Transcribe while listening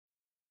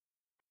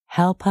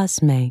help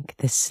us make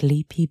the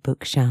Sleepy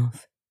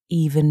Bookshelf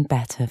even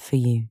better for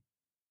you.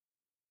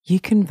 You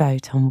can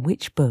vote on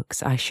which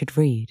books I should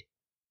read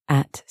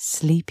at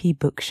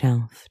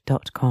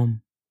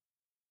sleepybookshelf.com.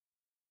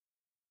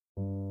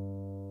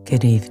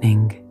 Good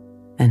evening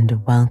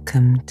and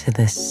welcome to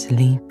the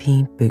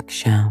Sleepy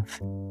Bookshelf,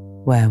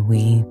 where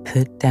we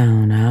put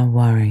down our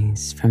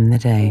worries from the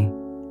day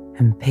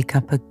and pick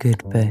up a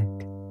good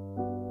book.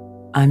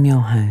 I'm your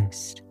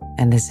host,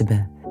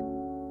 Elizabeth.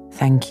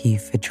 Thank you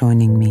for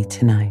joining me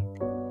tonight.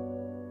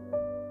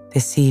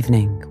 This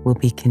evening we'll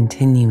be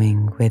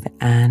continuing with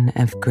Anne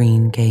of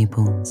Green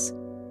Gables.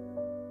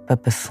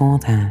 But before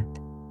that,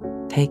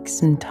 take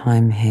some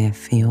time here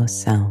for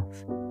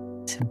yourself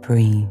to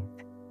breathe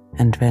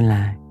and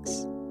relax.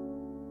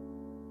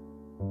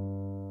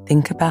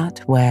 Think about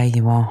where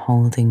you are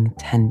holding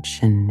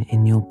tension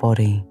in your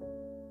body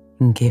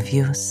and give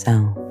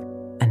yourself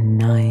a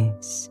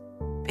nice,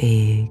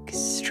 big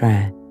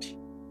stretch.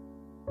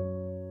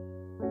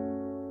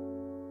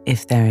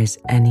 If there is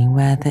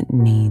anywhere that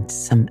needs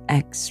some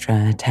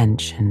extra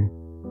attention,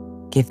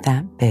 give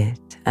that bit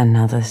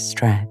another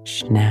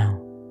stretch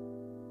now.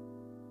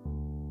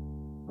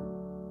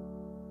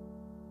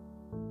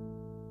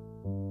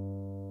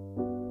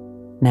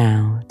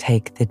 Now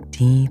take the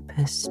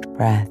deepest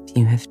breath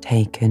you have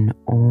taken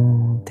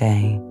all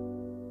day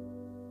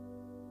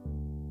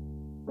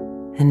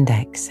and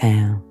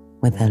exhale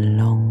with a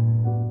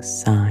long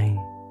sigh.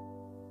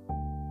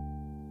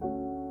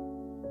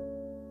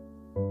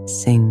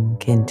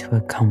 Sink into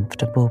a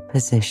comfortable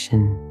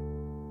position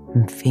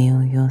and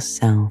feel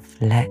yourself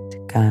let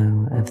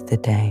go of the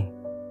day,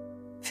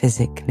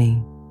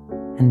 physically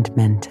and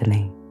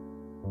mentally.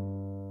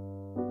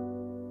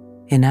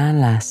 In our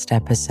last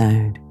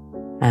episode,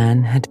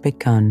 Anne had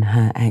begun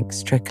her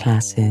extra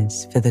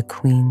classes for the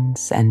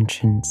Queen's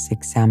entrance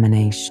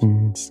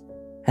examinations,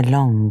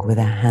 along with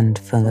a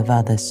handful of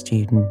other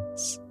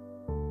students.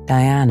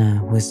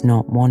 Diana was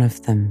not one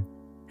of them,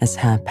 as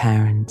her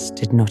parents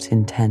did not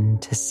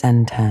intend to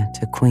send her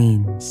to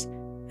Queen's,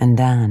 and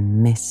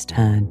Anne missed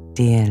her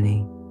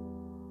dearly.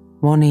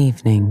 One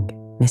evening,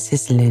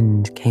 Mrs.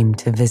 Lynde came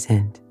to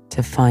visit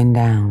to find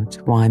out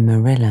why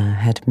Marilla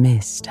had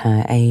missed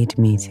her aid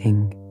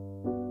meeting.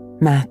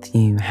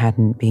 Matthew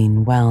hadn't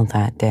been well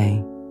that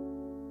day,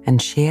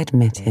 and she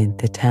admitted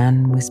that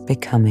Anne was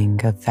becoming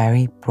a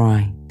very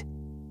bright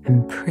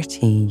and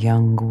pretty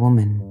young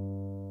woman.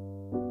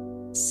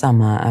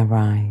 Summer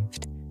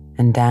arrived,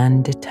 and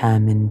Anne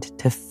determined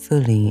to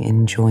fully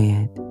enjoy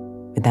it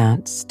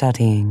without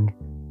studying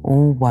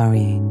or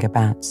worrying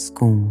about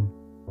school.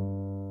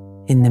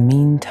 In the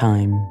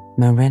meantime,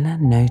 Marilla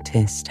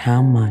noticed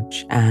how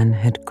much Anne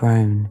had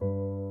grown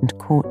and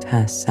caught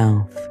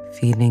herself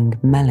feeling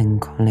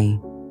melancholy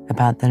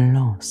about the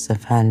loss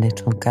of her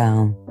little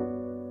girl.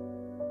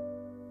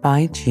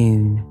 By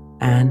June,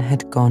 Anne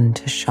had gone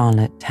to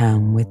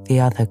Charlottetown with the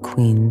other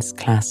Queen's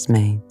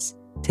classmates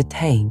to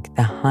take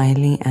the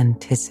highly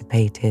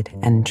anticipated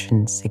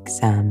entrance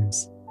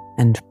exams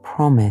and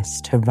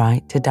promised to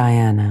write to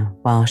Diana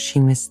while she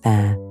was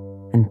there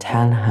and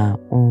tell her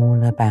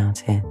all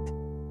about it.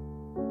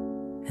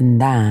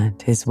 And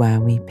that is where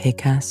we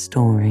pick our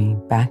story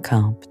back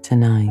up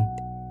tonight.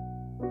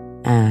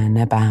 Anne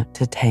about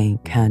to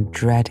take her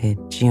dreaded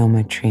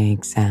geometry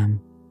exam.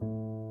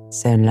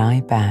 So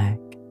lie back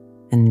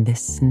and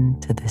listen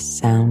to the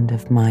sound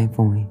of my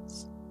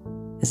voice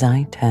as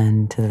I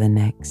turn to the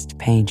next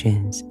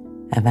pages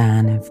of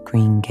Anne of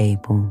Green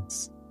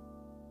Gables.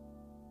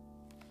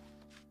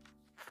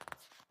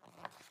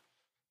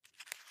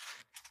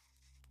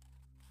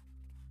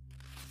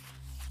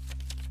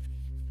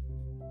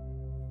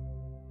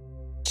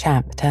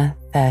 Chapter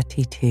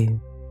 32.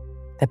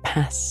 The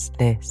Pass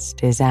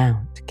List is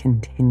Out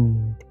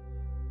continued.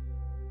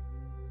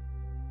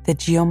 The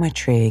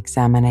geometry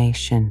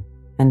examination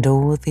and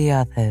all the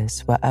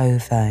others were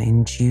over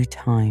in due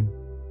time,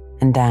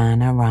 and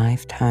Anne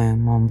arrived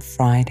home on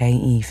Friday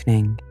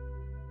evening,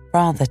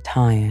 rather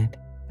tired,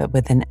 but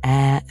with an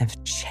air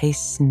of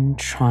chastened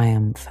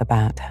triumph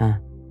about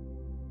her.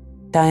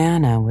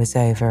 Diana was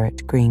over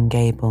at Green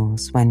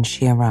Gables when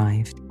she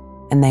arrived,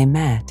 and they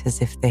met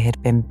as if they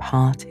had been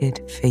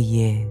parted for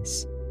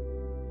years.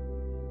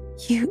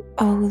 You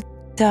old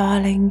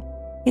darling,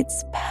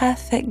 it's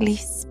perfectly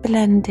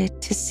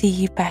splendid to see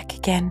you back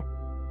again,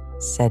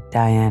 said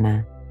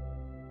Diana.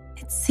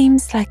 It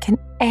seems like an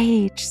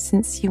age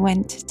since you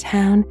went to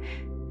town,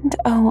 and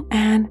oh,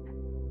 Anne,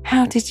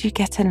 how did you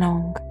get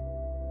along?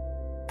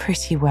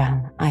 Pretty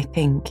well, I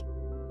think,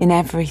 in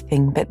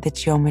everything but the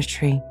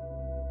geometry,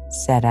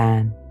 said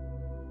Anne.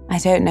 I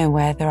don't know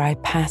whether I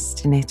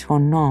passed in it or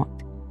not,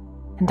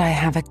 and I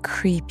have a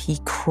creepy,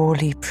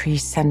 crawly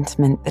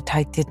presentiment that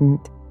I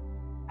didn't.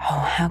 Oh,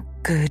 how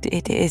good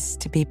it is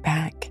to be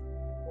back.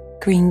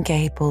 Green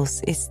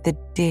Gables is the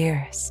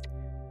dearest,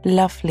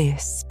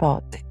 loveliest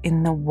spot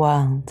in the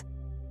world.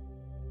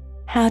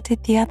 How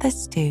did the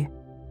others do?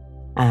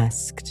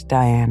 Asked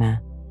Diana.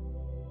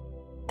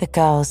 The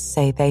girls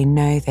say they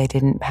know they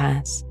didn't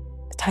pass,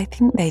 but I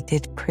think they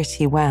did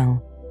pretty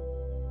well.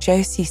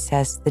 Josie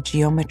says the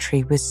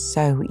geometry was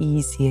so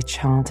easy a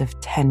child of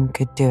 10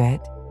 could do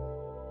it.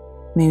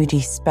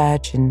 Moody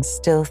Spurgeon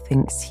still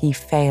thinks he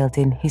failed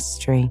in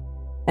history,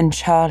 and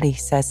Charlie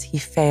says he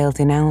failed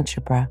in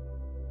algebra,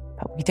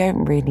 but we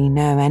don't really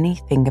know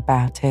anything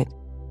about it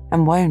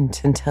and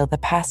won't until the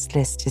pass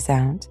list is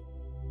out.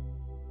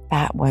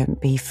 That won't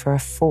be for a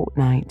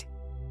fortnight.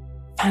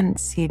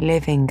 Fancy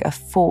living a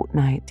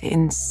fortnight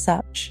in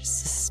such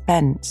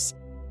suspense.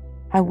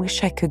 I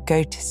wish I could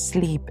go to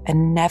sleep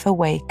and never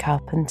wake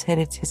up until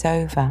it is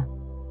over.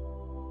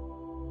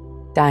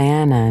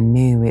 Diana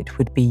knew it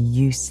would be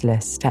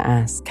useless to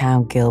ask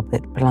how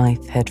Gilbert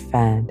Blythe had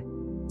fared,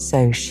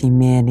 so she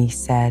merely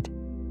said,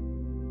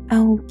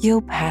 "Oh,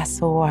 you'll pass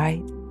all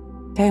right.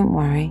 Don't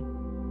worry."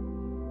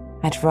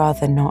 "I'd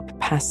rather not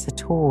pass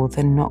at all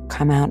than not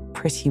come out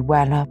pretty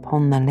well up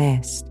on the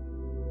list,"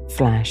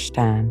 flashed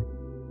Anne,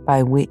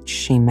 by which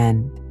she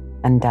meant,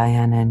 and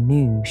Diana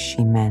knew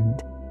she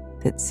meant,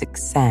 that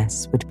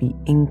success would be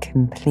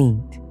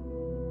incomplete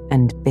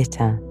and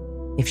bitter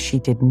if she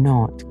did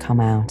not come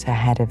out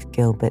ahead of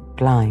Gilbert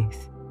Blythe.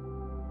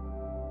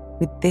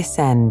 With this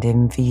end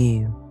in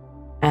view,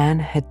 Anne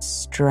had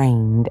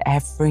strained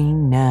every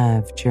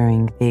nerve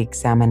during the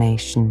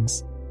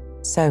examinations.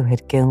 So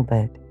had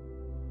Gilbert.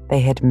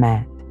 They had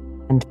met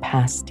and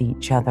passed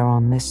each other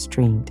on the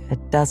street a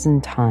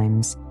dozen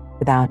times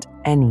without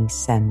any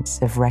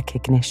sense of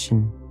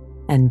recognition,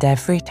 and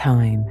every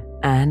time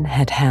Anne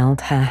had held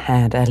her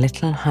head a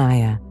little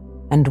higher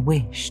and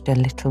wished a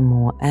little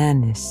more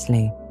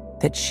earnestly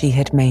that she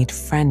had made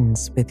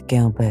friends with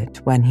Gilbert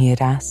when he had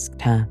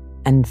asked her,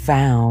 and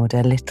vowed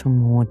a little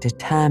more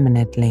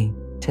determinedly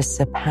to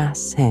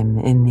surpass him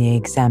in the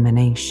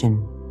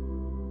examination.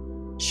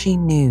 She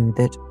knew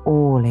that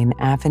all in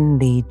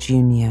Avonlea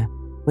Junior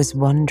was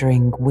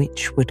wondering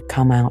which would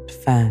come out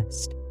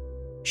first.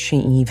 She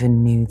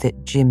even knew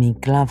that Jimmy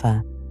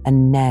Glover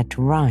and Ned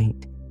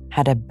Wright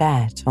had a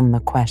bet on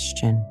the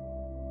question,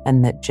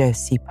 and that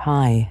Josie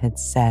Pye had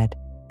said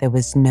there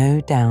was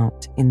no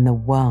doubt in the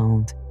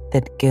world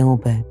that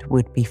Gilbert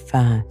would be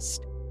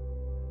first,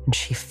 and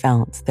she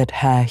felt that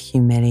her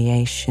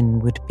humiliation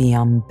would be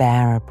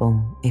unbearable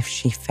if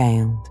she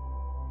failed.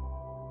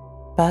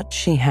 But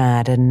she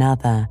had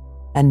another,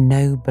 a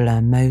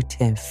nobler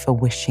motive for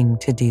wishing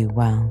to do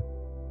well.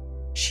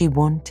 She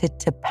wanted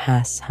to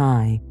pass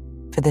high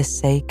for the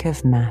sake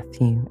of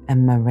Matthew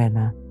and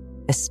Marilla,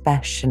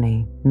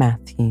 especially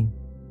Matthew.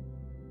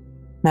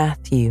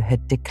 Matthew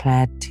had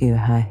declared to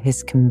her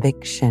his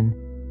conviction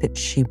that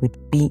she would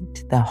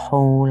beat the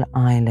whole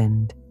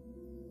island.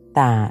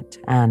 That,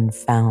 Anne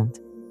felt,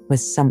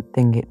 was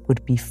something it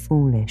would be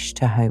foolish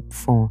to hope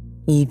for,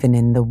 even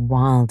in the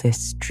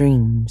wildest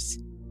dreams.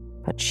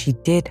 But she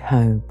did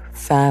hope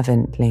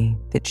fervently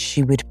that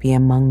she would be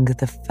among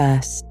the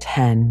first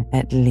 10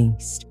 at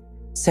least,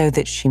 so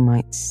that she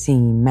might see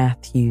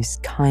Matthew's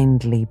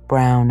kindly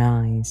brown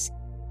eyes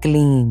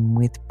gleam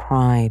with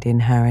pride in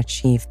her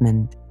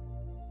achievement.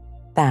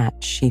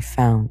 That, she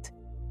felt,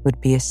 would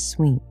be a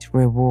sweet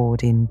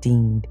reward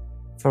indeed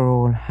for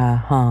all her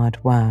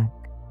hard work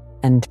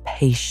and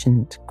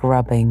patient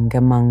grubbing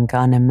among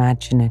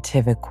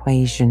unimaginative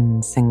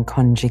equations and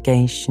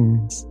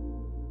conjugations.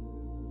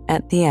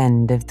 At the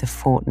end of the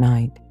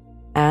fortnight,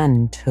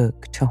 Anne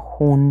took to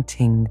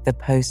haunting the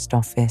post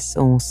office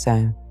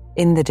also,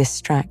 in the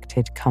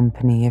distracted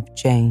company of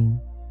Jane,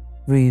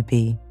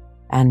 Ruby,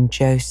 and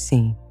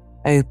Josie,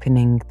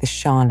 opening the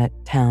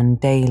Charlottetown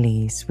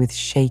dailies with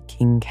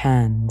shaking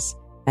hands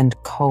and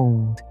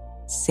cold,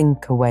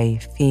 sink-away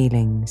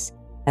feelings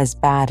as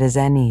bad as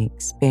any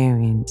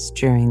experience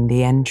during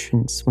the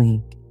entrance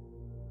week.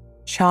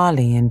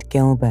 Charlie and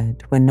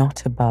Gilbert were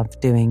not above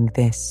doing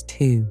this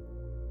too,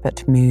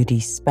 but Moody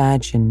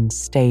Spurgeon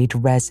stayed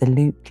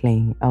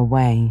resolutely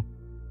away.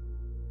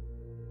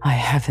 "I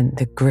haven't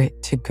the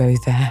grit to go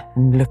there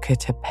and look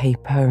at a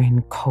paper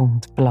in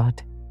cold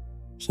blood,"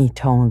 he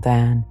told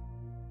Anne.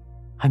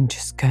 "I'm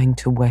just going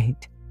to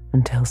wait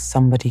until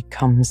somebody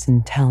comes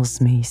and tells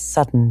me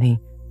suddenly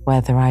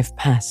whether I've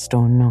passed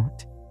or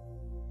not."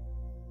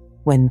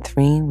 When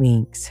 3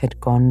 weeks had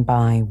gone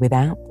by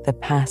without the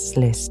pass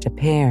list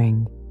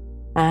appearing,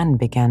 Anne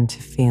began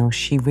to feel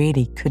she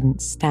really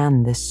couldn't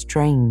stand the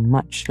strain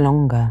much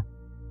longer.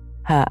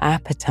 Her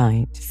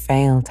appetite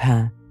failed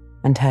her,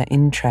 and her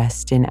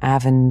interest in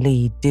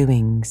Avonlea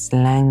doings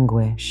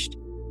languished.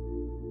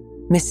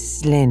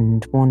 Mrs.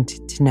 Lynde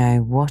wanted to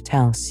know what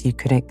else you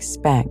could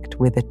expect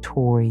with a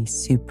Tory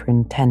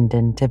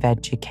superintendent of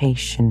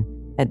education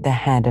at the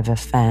head of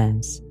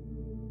affairs.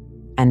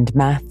 And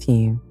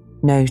Matthew,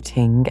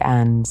 noting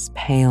Anne's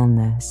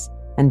paleness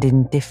and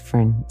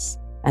indifference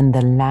and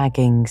the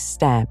lagging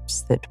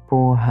steps that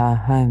bore her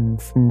home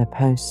from the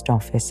post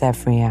office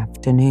every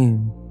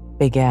afternoon,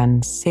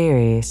 began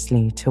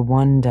seriously to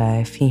wonder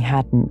if he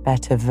hadn't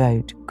better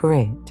vote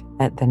Grit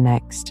at the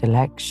next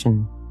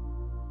election.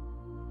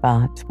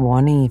 But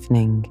one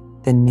evening,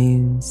 the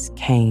news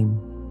came.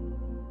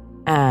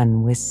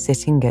 Anne was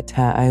sitting at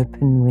her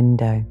open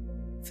window,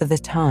 for the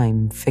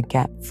time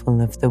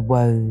forgetful of the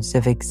woes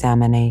of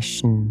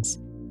examinations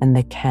and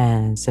the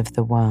cares of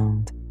the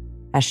world,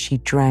 as she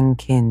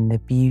drank in the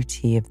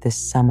beauty of the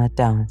summer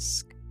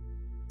dusk,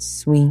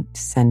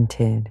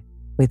 sweet-scented,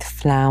 with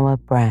flower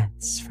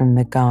breaths from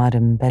the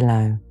garden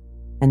below,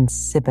 and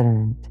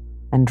sibilant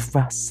and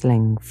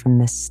rustling from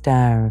the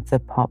stir of the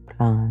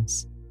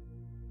poplars.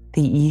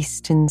 The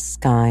eastern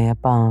sky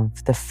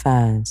above the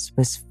firs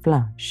was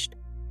flushed,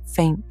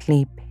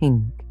 faintly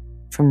pink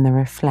from the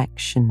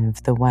reflection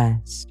of the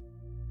west,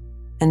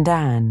 and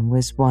Anne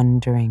was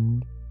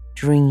wondering,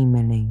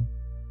 dreamily,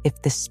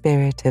 if the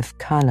spirit of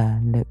colour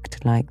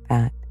looked like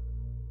that,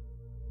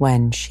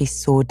 when she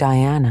saw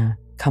Diana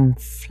come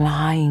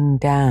flying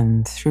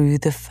down through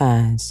the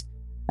firs,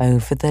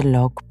 over the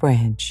log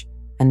bridge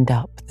and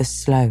up the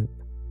slope,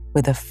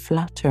 with a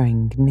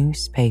fluttering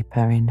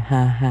newspaper in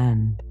her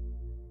hand.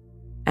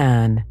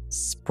 Anne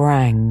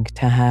sprang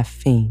to her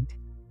feet,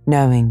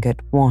 knowing at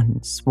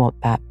once what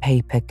that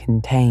paper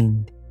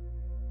contained.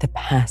 The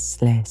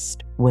pass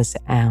list was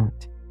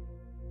out.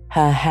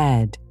 Her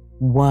head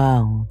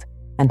whirled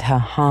and her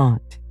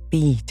heart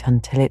beat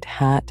until it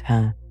hurt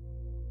her.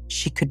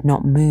 She could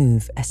not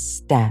move a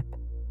step.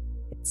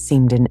 It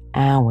seemed an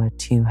hour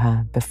to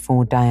her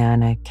before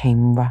Diana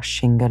came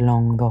rushing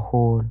along the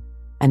hall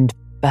and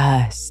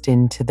burst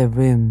into the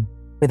room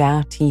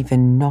without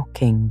even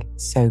knocking,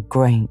 so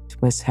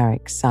great was her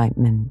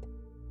excitement.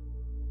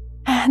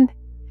 "Anne,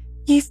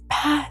 you've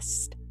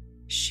passed,"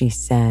 she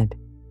said.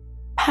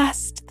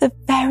 "Passed the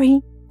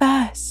very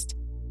first.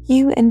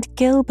 You and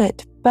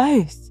Gilbert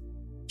both.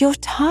 You're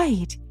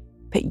tied,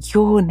 but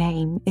your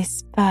name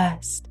is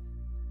first.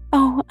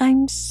 Oh,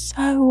 I'm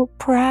so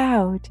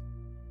proud."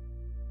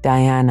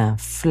 Diana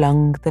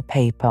flung the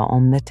paper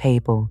on the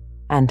table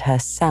and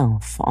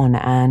herself on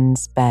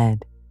Anne's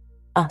bed,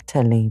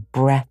 utterly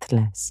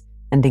breathless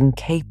and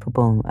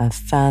incapable of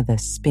further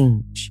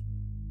speech.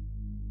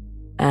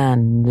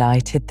 Anne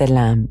lighted the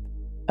lamp,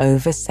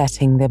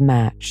 oversetting the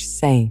match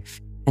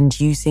safe and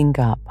using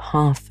up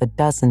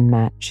 6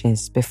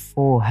 matches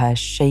before her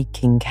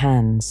shaking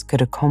hands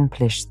could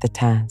accomplish the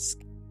task.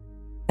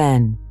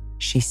 Then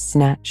she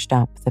snatched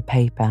up the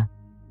paper.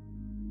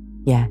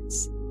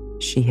 Yes,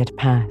 she had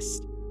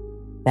passed.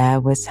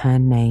 There was her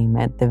name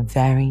at the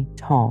very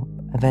top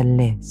of a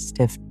list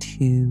of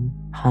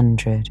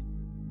 200.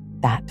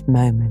 That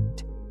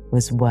moment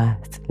was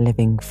worth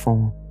living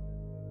for.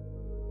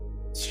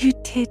 "You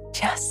did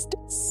just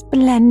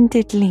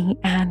splendidly,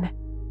 Anne,"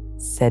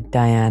 said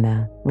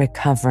Diana,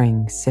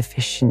 recovering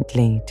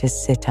sufficiently to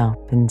sit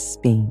up and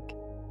speak,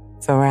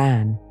 for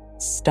Anne,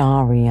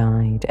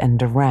 starry-eyed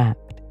and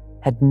rapt,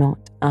 had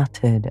not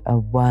uttered a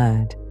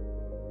word.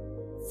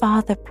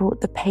 "Father brought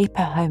the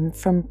paper home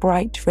from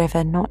Bright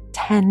River not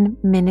 10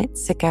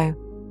 minutes ago.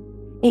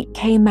 It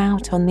came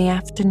out on the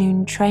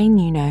afternoon train,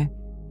 you know,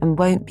 and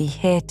won't be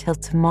here till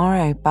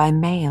tomorrow by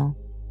mail.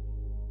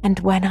 And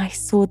when I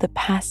saw the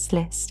pass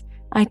list,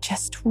 I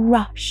just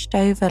rushed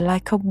over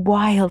like a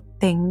wild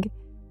thing.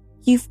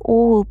 You've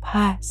all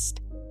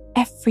passed,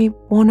 every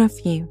one of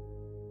you,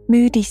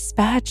 Moody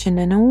Spurgeon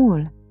and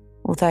all,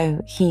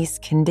 although he's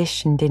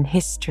conditioned in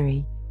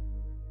history.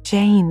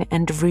 Jane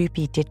and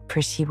Ruby did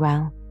pretty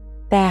well.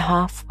 They're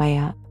halfway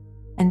up,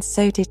 and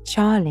so did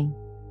Charlie.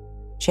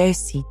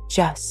 Josie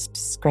just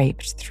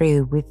scraped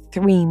through with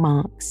 3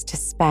 marks to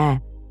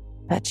spare,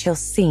 but you'll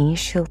see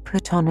she'll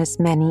put on as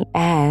many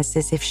airs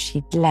as if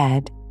she'd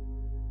led.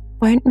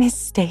 Won't Miss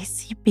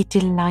Stacy be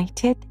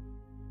delighted?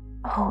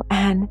 Oh,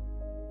 Anne,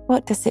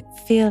 what does it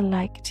feel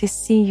like to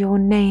see your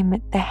name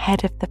at the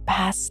head of the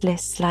pass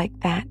list like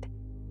that?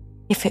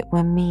 If it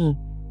were me,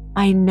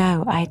 I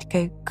know I'd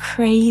go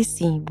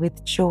crazy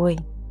with joy.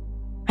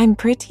 I'm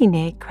pretty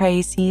near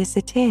crazy as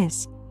it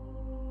is.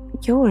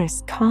 But you're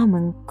as calm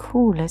and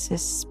cool as a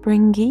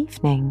spring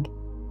evening.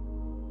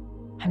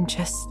 I'm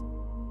just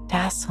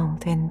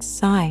dazzled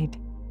inside,"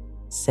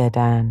 said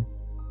Anne.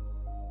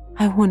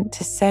 "I want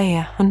to say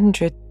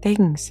 100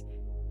 things,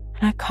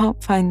 and I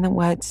can't find the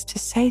words to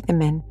say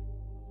them in.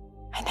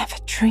 I never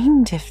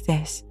dreamed of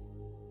this.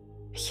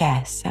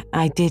 Yes,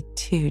 I did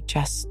too,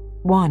 just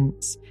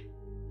once.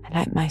 I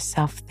let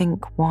myself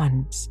think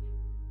once,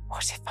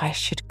 what if I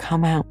should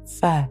come out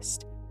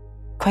first?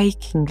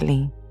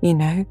 Quakingly, you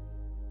know,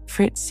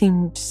 for it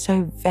seemed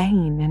so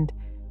vain and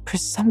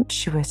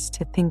presumptuous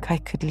to think I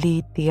could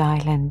lead the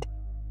island.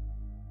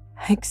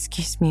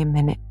 Excuse me a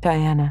minute,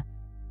 Diana.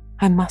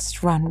 I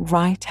must run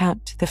right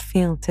out to the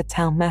field to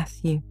tell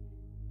Matthew.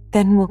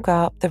 Then we'll go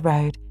up the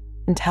road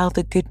and tell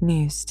the good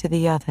news to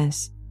the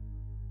others."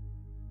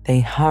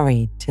 They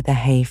hurried to the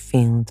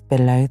hayfield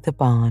below the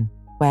barn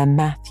where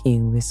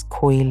Matthew was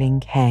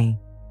coiling hay,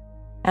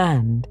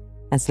 and,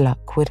 as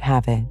luck would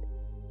have it,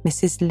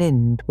 Mrs.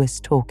 Lynde was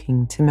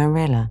talking to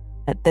Marilla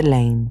at the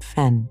lane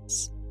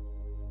fence.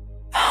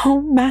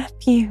 "Oh,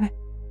 Matthew,"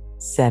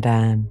 said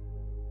Anne,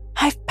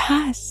 "I've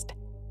passed,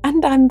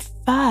 and I'm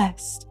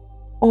first,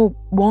 or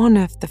one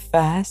of the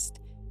first.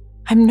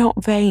 I'm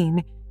not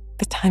vain,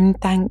 but I'm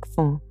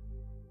thankful."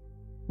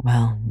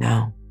 "Well,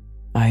 now,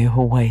 I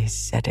always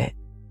said it,"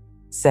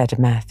 said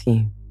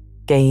Matthew,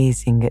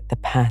 gazing at the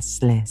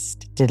pass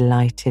list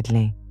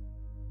delightedly.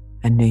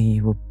 I knew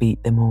you would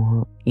beat them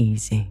all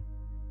easy.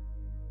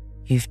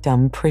 You've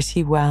done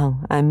pretty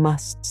well, I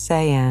must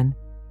say, Anne,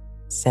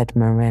 said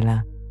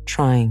Marilla,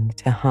 trying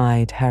to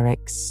hide her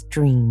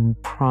extreme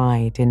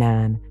pride in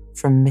Anne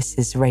from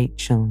Mrs.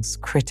 Rachel's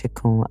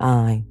critical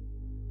eye.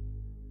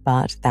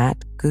 But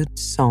that good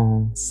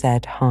soul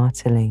said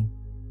heartily,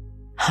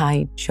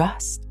 I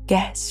just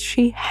guess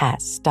she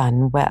has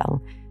done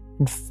well,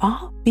 and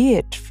far be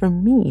it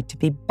from me to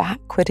be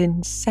backward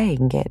in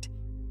saying it.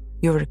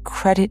 You're a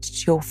credit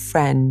to your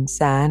friends,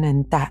 Anne,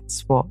 and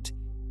that's what,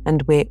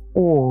 and we're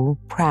all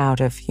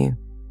proud of you.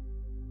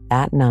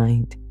 That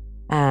night,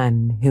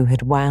 Anne, who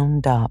had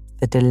wound up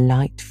the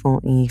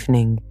delightful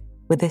evening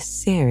with a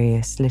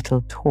serious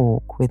little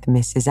talk with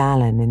Mrs.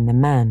 Allen in the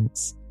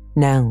manse,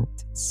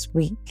 knelt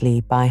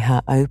sweetly by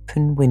her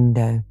open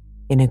window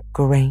in a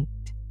great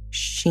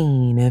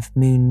sheen of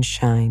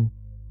moonshine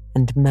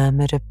and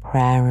murmured a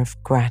prayer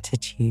of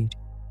gratitude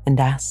and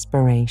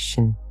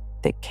aspiration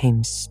that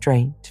came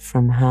straight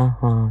from her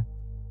heart.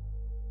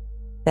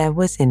 There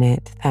was in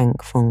it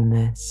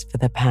thankfulness for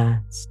the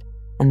past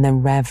and the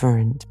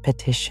reverent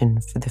petition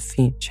for the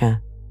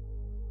future,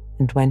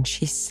 and when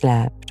she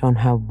slept on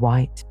her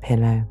white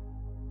pillow,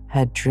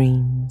 her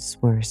dreams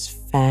were as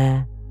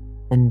fair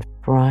and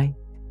bright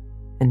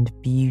and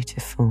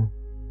beautiful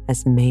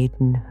as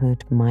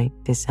maidenhood might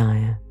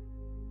desire.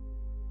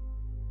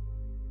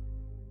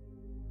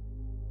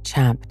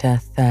 Chapter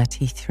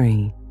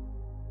 33.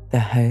 The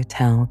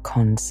Hotel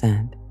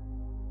Concert.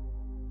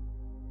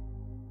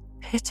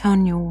 Put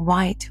on your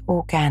white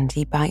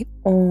organdy by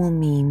all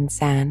means,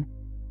 Anne,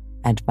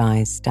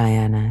 advised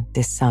Diana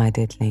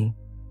decidedly.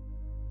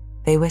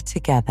 They were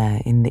together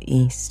in the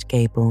East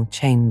Gable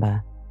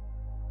chamber.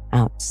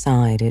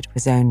 Outside it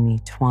was only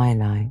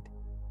twilight,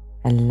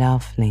 a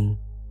lovely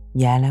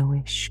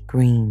yellowish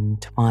green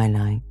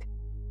twilight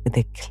with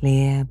a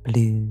clear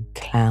blue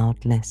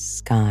cloudless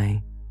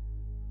sky.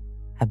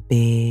 A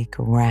big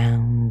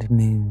round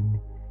moon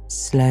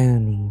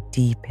slowly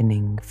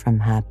deepening from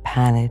her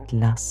pallid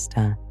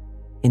luster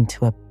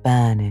into a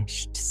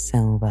burnished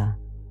silver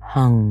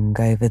hung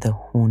over the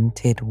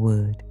haunted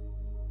wood.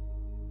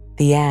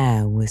 The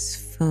air was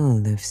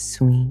full of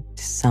sweet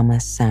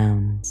summer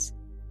sounds,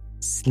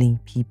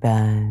 sleepy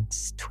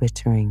birds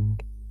twittering,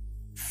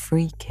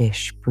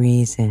 freakish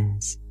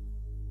breezes,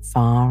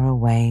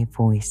 far-away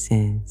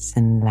voices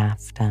and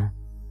laughter.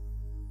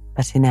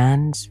 But in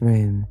Anne's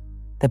room,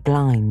 the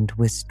blind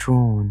was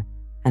drawn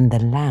and the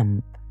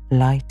lamp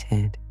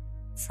lighted,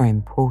 for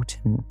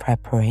important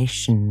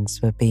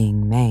preparations were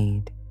being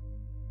made.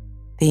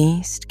 The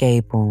East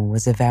Gable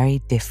was a very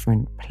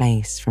different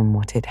place from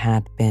what it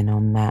had been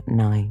on that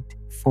night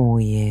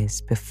 4 years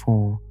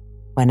before,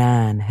 when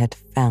Anne had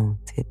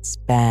felt its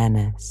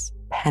bareness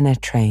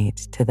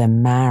penetrate to the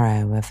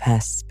marrow of her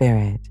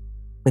spirit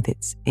with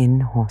its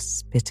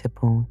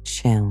inhospitable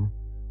chill.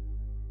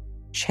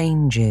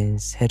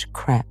 Changes had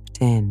crept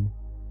in,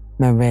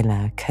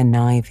 Marilla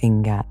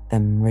conniving at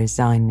them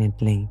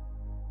resignedly,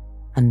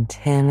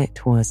 until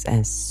it was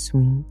as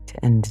sweet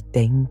and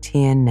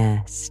dainty a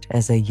nest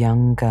as a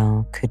young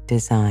girl could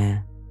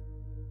desire.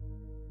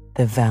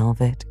 The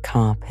velvet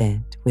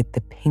carpet with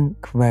the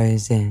pink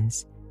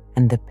roses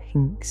and the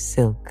pink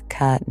silk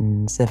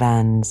curtains of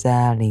Anne's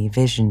early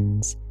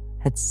visions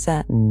had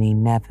certainly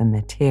never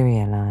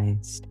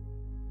materialized,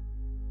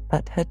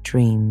 but her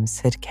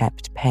dreams had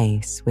kept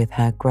pace with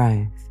her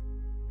growth,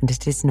 and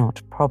it is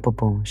not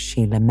probable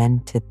she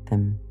lamented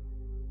them.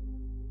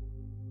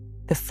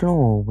 The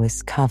floor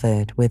was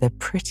covered with a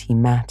pretty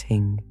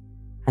matting,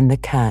 and the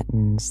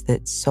curtains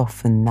that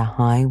softened the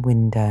high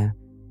window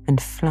and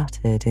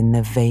fluttered in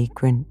the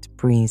vagrant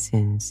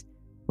breezes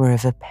were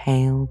of a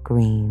pale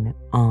green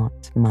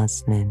art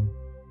muslin.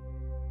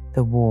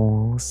 The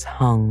walls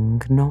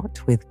hung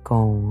not with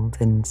gold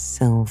and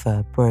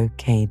silver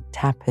brocade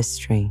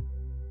tapestry,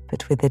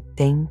 but with a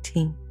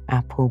dainty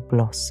apple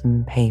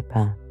blossom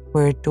paper,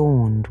 were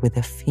adorned with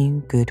a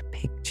few good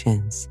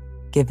pictures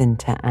given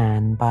to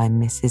Anne by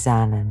Mrs.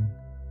 Allen.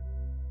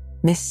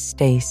 Miss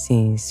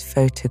Stacy's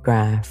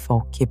photograph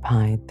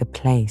occupied the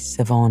place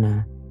of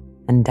honor,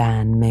 and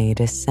Anne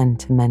made a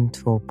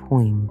sentimental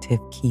point of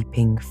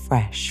keeping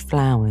fresh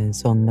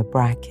flowers on the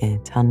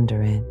bracket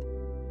under it.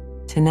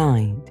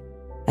 Tonight,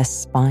 a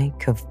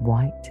spike of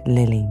white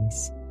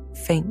lilies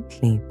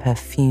faintly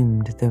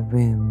perfumed the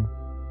room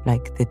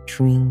like the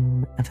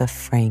dream of a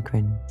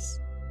fragrance.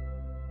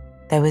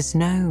 There was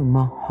no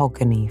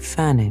mahogany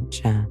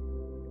furniture,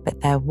 but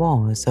there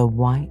was a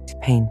white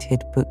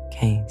painted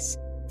bookcase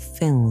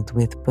filled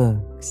with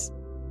books,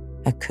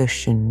 a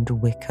cushioned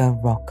wicker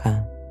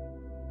rocker,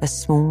 a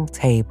small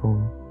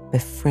table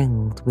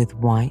befrilled with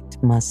white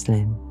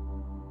muslin,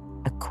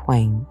 a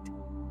quaint,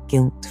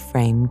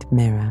 gilt-framed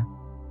mirror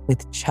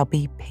with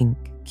chubby pink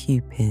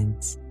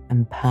cupids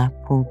and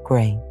purple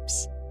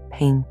grapes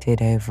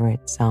painted over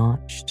its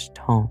arched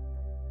top,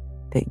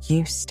 that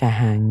used to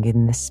hang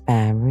in the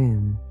spare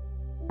room,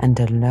 and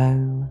a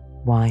low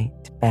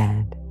white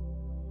bed.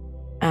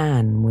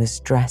 Anne was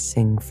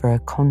dressing for a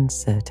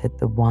concert at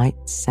the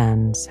White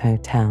Sands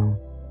Hotel.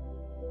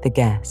 The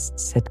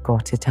guests had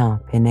got it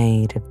up in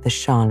aid of the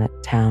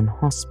Charlottetown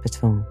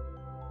Hospital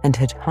and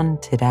had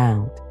hunted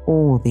out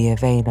all the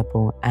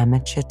available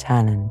amateur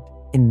talent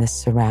in the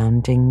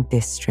surrounding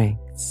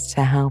districts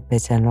to help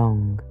it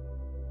along.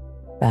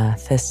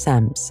 Bertha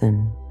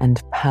Sampson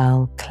and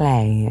Pearl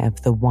Clay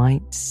of the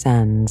White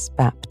Sands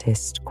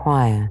Baptist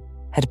Choir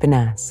had been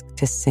asked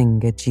to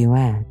sing a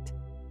duet.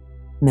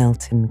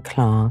 Milton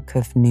Clark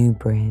of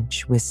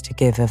Newbridge was to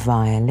give a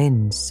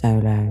violin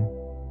solo.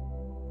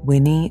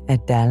 Winnie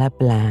Adela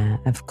Blair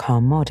of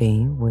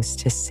Carmody was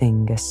to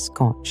sing a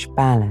Scotch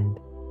ballad,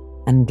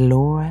 and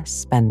Laura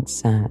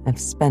Spencer of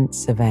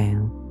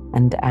Spencervale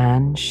and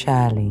Anne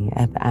Shirley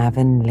of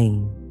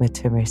Avonlea were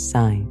to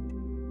recite.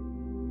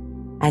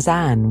 As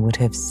Anne would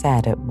have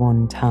said at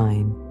one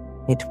time,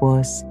 it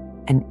was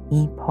an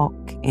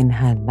epoch in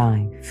her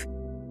life,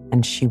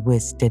 and she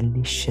was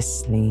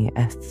deliciously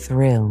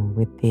athrill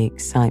with the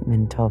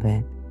excitement of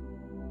it.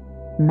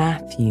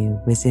 Matthew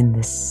was in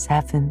the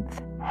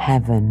seventh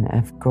heaven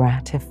of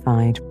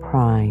gratified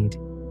pride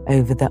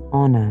over the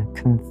honour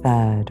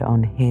conferred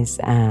on his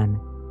Anne,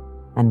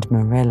 and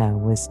Marilla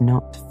was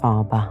not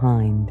far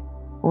behind,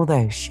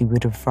 although she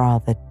would have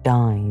rather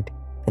died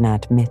than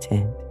admit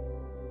it.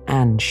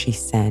 And she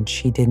said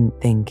she didn't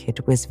think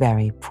it was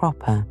very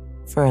proper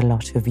for a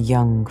lot of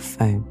young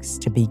folks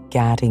to be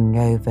gadding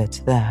over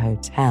to the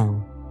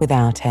hotel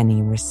without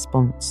any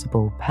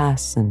responsible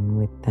person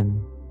with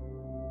them.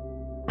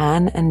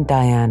 Anne and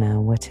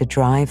Diana were to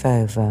drive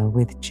over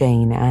with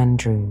Jane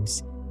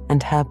Andrews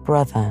and her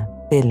brother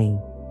Billy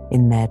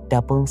in their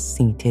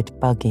double-seated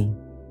buggy,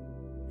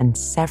 and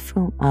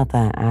several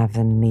other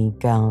Avonlea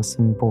girls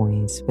and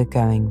boys were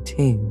going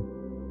too.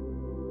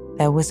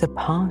 There was a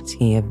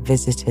party of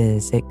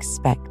visitors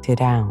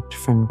expected out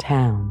from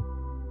town,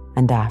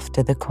 and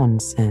after the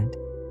concert,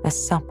 a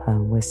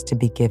supper was to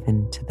be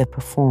given to the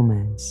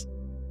performers.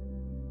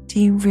 "Do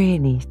you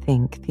really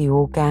think the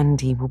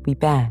organdy will be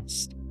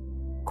best?"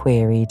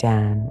 queried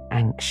Anne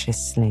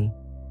anxiously.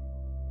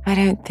 "I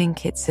don't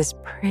think it's as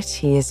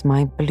pretty as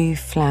my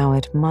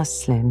blue-flowered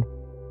muslin,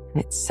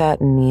 and it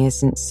certainly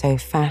isn't so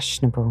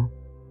fashionable.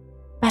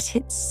 But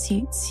it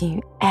suits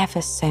you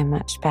ever so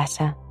much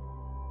better,"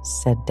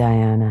 said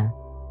Diana.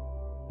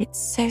 "It's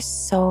so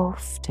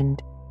soft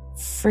and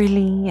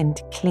frilly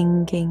and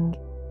clinging.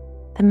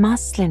 The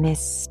muslin is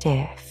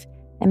stiff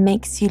and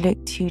makes you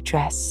look too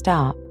dressed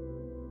up,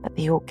 but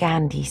the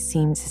organdy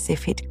seems as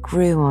if it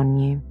grew on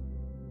you."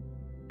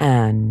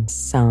 Anne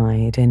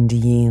sighed and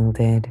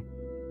yielded.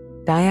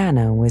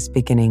 Diana was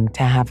beginning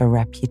to have a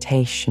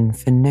reputation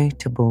for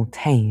notable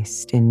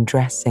taste in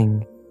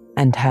dressing,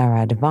 and her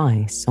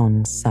advice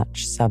on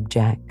such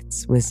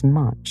subjects was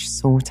much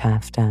sought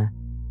after.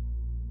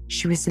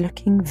 She was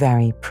looking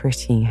very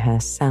pretty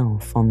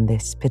herself on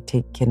this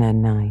particular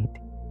night,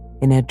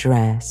 in a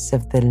dress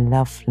of the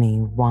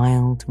lovely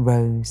wild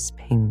rose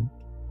pink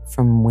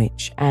from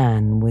which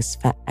Anne was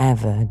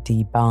forever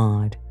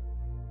debarred.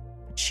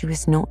 But she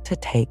was not to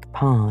take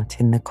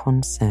part in the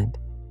concert,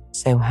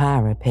 so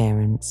her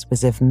appearance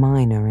was of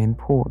minor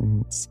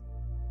importance.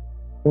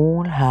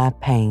 All her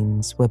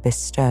pains were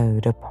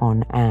bestowed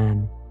upon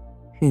Anne,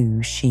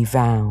 who, she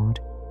vowed,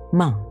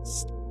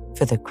 must,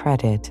 for the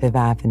credit of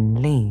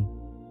Avonlea,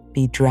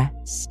 be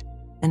dressed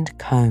and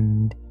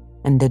combed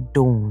and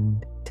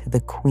adorned to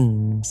the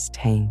Queen's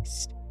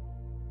taste.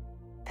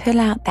 "Pull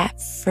out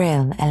that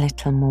frill a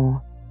little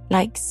more,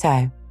 like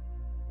so,"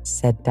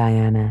 said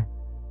Diana.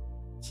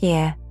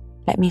 "Here,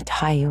 let me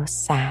tie your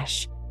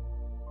sash.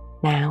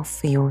 Now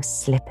for your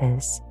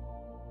slippers.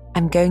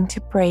 I'm going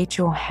to braid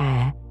your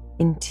hair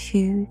in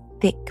 2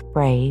 thick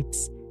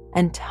braids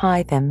and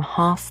tie them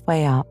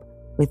halfway up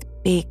with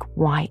big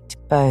white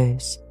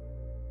bows.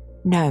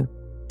 No,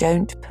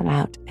 don't pull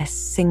out a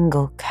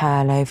single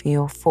curl over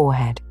your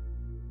forehead.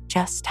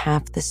 Just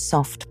have the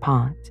soft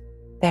part.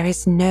 There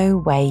is no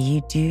way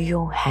you do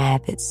your hair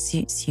that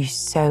suits you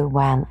so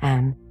well,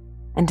 Anne,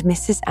 and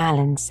Mrs.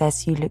 Allen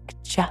says you look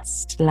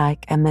just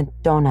like a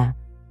Madonna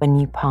when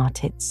you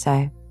part it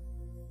so.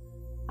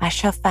 I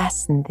shall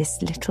fasten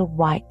this little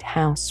white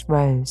house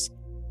rose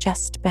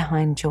just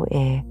behind your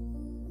ear.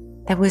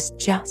 There was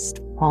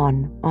just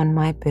one on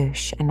my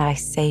bush and I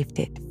saved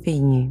it for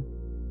you.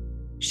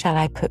 Shall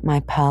I put my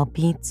pearl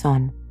beads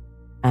on?"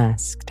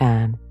 asked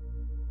Anne.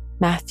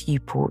 "Matthew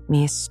brought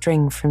me a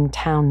string from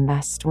town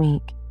last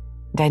week,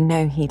 and I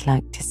know he'd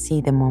like to see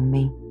them on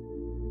me."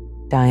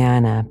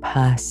 Diana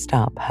pursed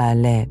up her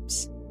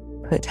lips,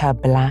 put her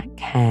black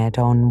head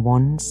on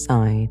one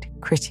side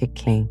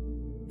critically,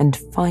 and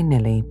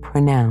finally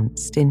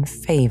pronounced in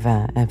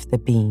favour of the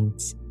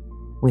beads,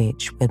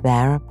 which were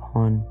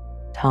thereupon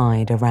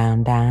tied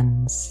around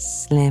Anne's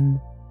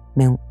slim,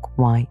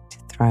 milk-white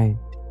throat.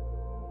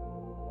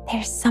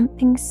 "There's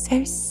something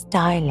so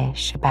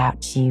stylish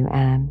about you,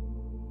 Anne,"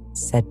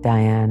 said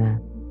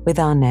Diana with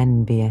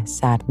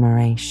unenvious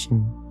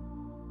admiration.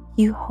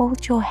 "You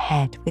hold your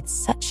head with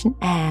such an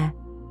air.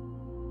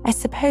 I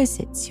suppose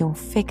it's your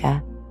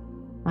figure.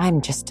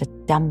 I'm just a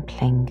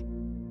dumpling.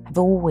 I've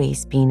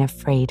always been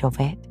afraid of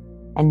it,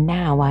 and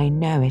now I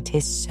know it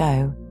is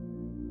so.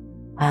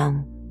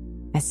 Well,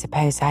 I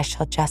suppose I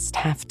shall just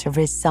have to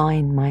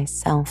resign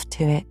myself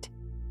to it.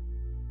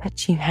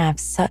 But you have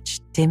such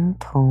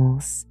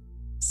dimples,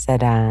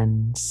 said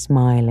Anne,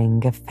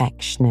 smiling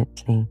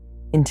affectionately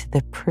into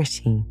the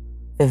pretty,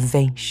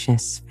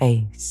 vivacious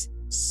face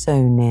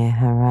so near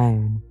her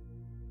own.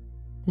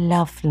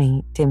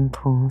 Lovely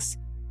dimples,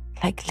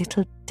 like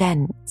little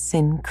dents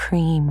in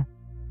cream.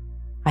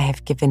 I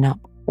have given up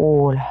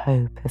all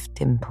hope of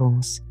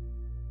dimples.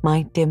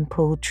 My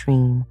dimple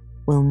dream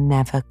will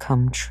never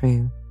come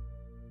true.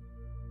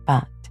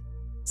 But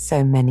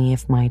so many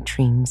of my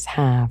dreams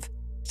have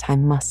that I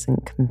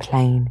mustn't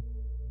complain.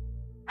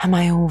 Am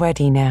I all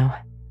ready now?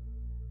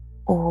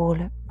 All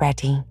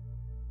ready,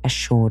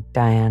 assured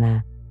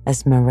Diana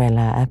as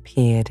Marilla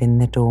appeared in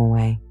the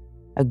doorway,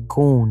 a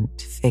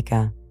gaunt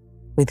figure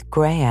with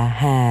greyer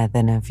hair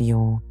than of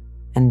yore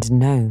and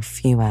no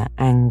fewer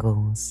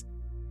angles,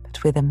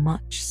 but with a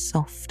much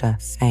softer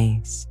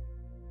face.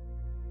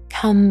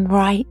 Come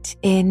right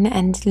in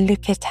and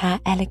look at our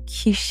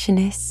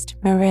elocutionist,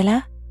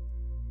 Marilla,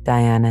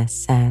 Diana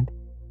said.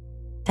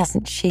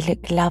 Doesn't she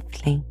look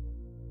lovely?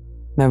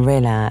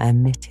 Marilla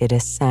emitted a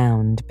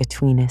sound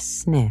between a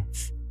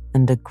sniff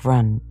and a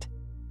grunt.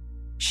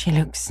 She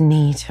looks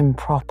neat and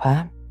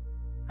proper.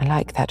 I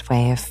like that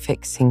way of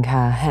fixing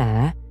her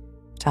hair,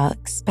 but I'll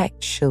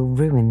expect she'll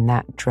ruin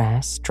that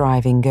dress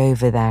driving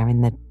over there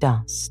in the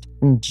dust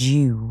and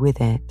dew with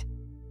it.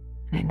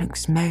 And it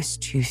looks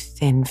most too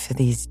thin for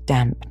these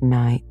damp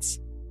nights.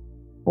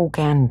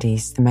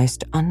 Organdy's the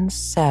most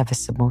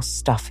unserviceable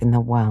stuff in the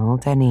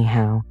world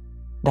anyhow,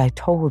 and I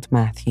told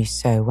Matthew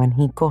so when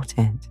he got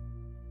it.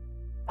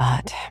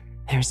 But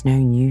there's no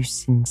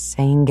use in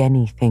saying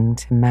anything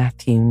to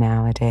Matthew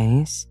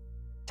nowadays.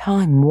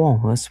 Time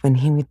was when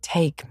he would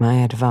take my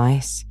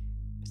advice,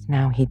 but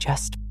now he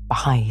just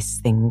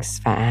buys things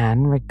for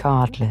Anne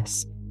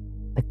regardless.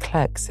 The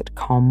clerks at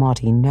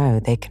Carmody know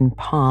they can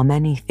palm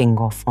anything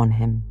off on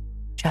him.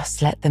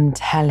 Just let them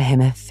tell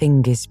him a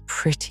thing is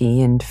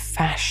pretty and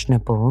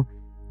fashionable,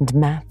 and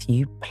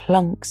Matthew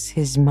plunks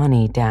his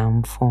money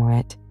down for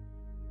it.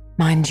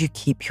 Mind you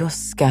keep your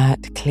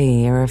skirt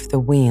clear of the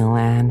wheel,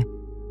 Anne,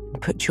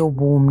 and put your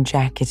warm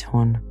jacket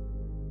on.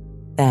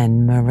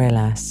 Then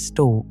Marilla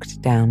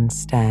stalked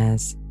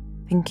downstairs,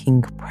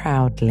 thinking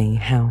proudly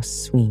how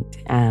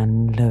sweet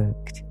Anne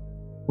looked,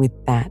 with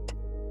that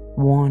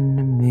one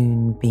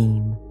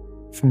moonbeam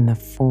from the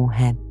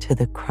forehead to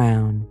the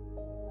crown,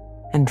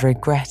 and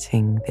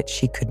regretting that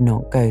she could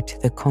not go to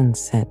the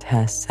concert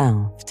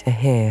herself to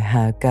hear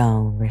her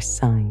girl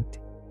recite.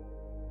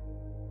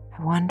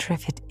 I wonder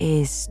if it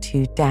is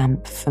too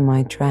damp for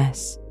my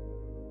dress,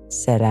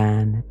 said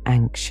Anne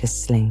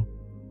anxiously.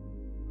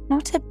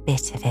 Not a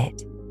bit of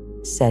it,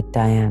 said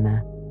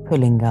Diana,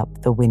 pulling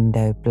up the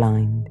window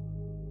blind.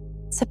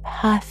 It's a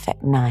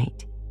perfect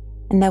night,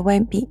 and there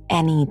won't be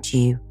any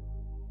dew.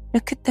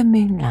 Look at the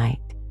moonlight.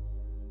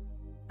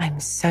 I'm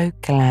so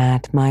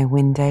glad my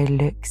window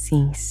looks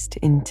east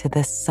into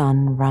the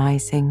sun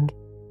rising,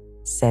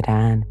 said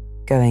Anne,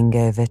 going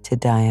over to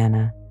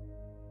Diana.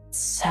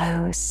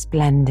 So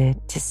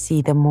splendid to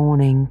see the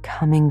morning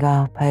coming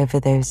up over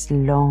those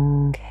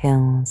long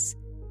hills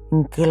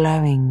and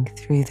glowing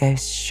through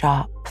those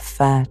sharp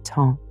fir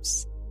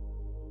tops.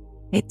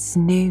 It's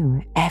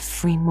new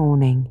every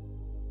morning,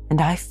 and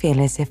I feel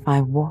as if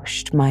I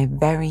washed my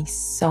very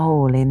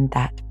soul in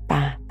that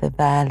bath of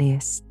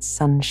earliest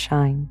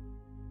sunshine.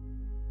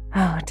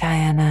 Oh,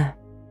 Diana,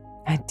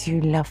 I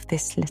do love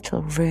this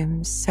little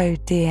room so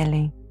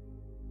dearly.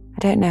 I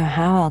don't know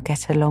how I'll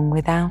get along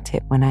without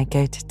it when I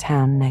go to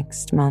town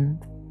next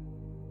month.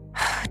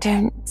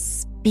 Don't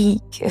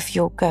speak of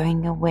your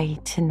going away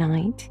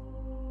tonight,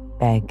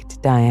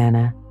 begged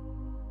Diana.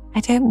 I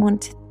don't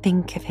want to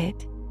think of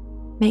it.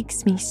 It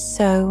makes me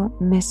so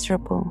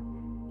miserable.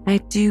 I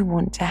do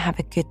want to have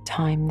a good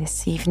time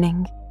this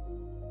evening.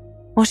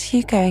 What are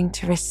you going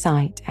to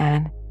recite,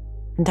 Anne?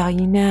 And are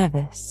you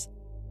nervous?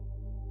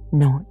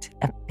 Not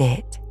a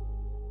bit,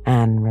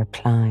 Anne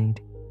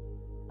replied.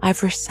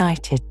 I've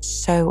recited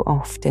so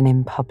often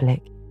in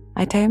public,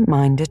 I don't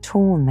mind at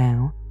all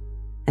now,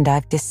 and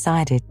I've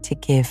decided to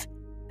give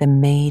The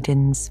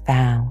Maiden's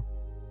Vow.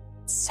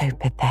 It's so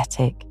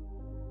pathetic.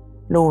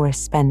 Laura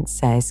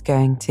Spencer is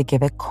going to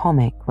give a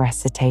comic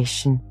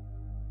recitation,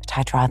 but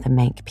I'd rather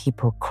make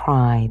people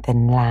cry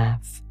than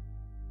laugh.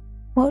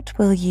 What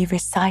will you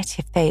recite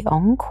if they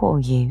encore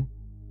you?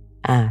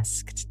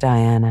 Asked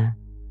Diana.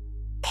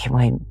 They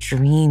won't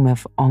dream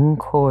of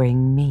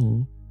encoring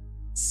me,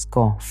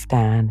 scoffed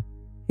Anne,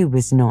 who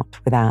was not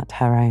without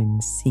her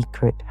own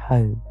secret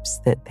hopes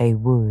that they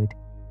would,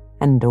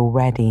 and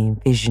already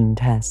envisioned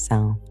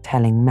herself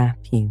telling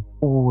Matthew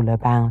all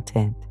about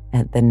it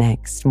at the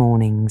next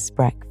morning's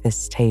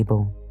breakfast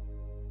table.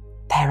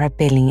 There are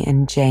Billy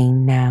and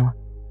Jane now.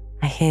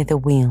 I hear the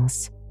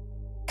wheels.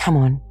 Come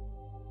on.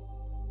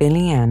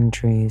 Billy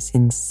Andrews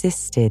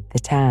insisted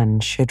that Anne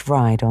should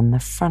ride on the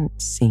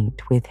front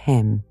seat with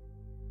him,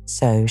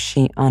 so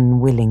she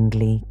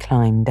unwillingly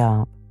climbed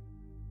up.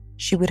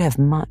 She would have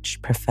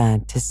much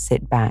preferred to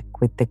sit back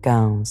with the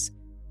girls,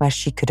 where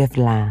she could have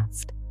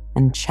laughed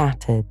and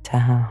chattered to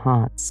her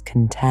heart's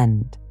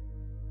content.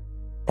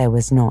 There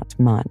was not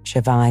much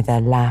of either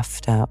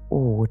laughter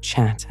or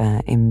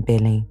chatter in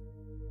Billy.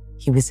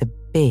 He was a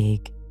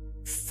big,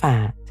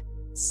 fat,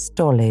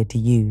 stolid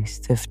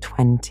youth of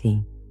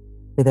 20,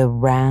 with a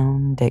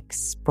round,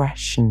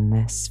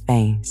 expressionless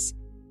face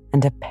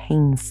and a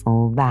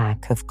painful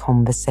lack of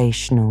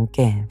conversational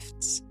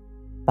gifts.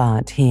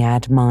 But he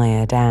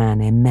admired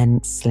Anne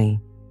immensely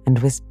and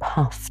was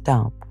puffed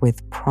up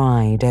with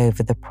pride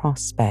over the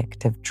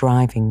prospect of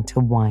driving to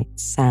White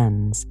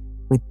Sands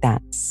with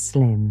that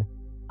slim,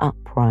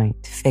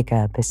 upright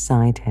figure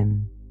beside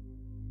him.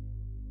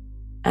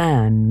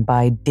 Anne,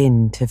 by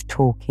dint of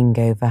talking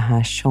over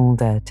her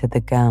shoulder to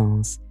the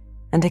girls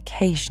and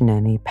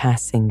occasionally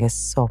passing a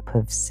sop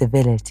of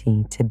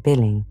civility to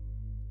Billy,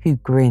 who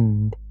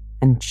grinned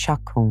and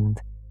chuckled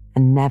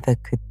and never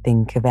could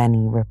think of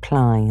any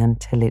reply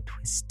until it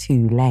was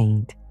too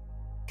late,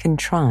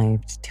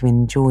 contrived to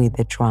enjoy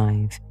the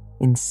drive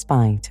in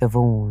spite of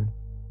all.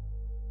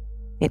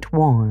 It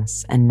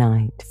was a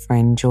night for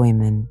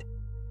enjoyment.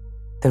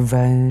 The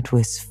road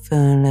was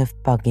full of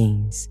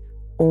buggies,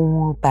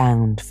 all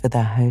bound for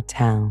the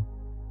hotel,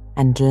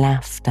 and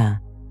laughter,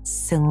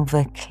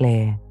 silver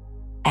clear,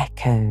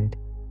 echoed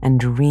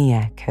and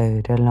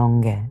re-echoed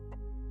along it.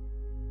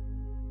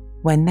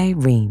 When they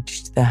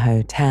reached the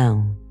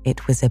hotel,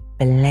 it was a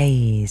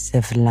blaze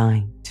of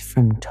light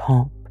from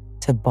top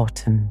to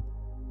bottom.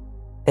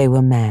 They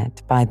were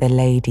met by the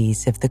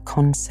ladies of the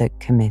concert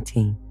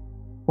committee,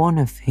 one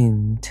of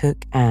whom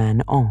took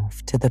Anne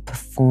off to the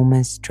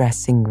performers'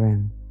 dressing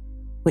room,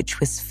 which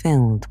was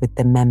filled with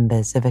the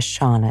members of a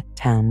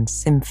Charlottetown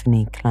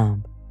symphony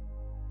club,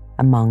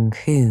 among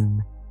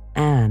whom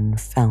Anne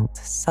felt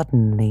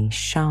suddenly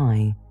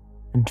shy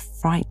and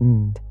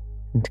frightened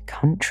and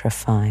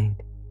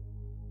countrified.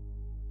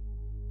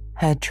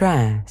 Her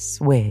dress,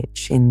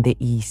 which in the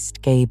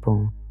East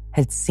Gable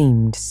had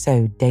seemed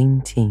so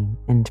dainty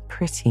and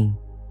pretty,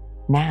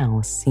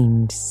 now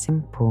seemed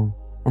simple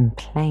and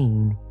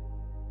plain,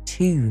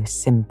 too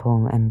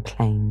simple and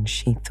plain,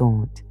 she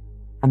thought,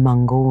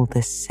 among all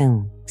the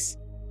silks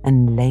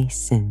and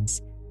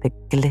laces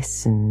that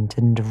glistened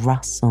and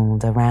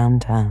rustled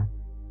around her.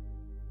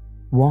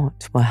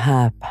 What were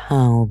her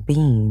pearl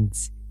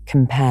beads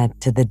compared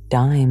to the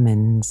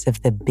diamonds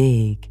of the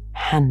big,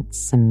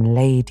 handsome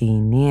lady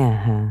near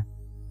her?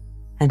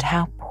 And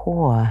how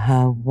poor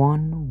her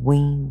one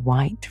wee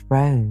white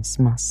rose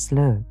must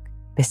look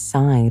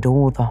beside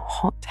all the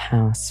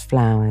hothouse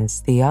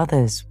flowers the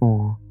others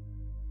wore.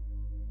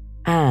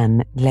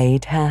 Anne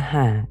laid her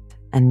hat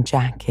and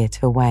jacket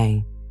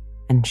away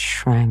and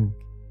shrank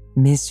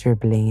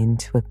miserably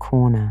into a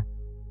corner.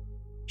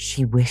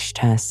 She wished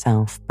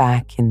herself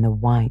back in the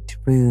white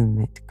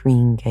room at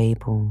Green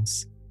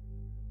Gables.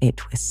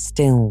 It was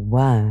still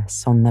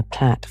worse on the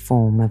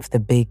platform of the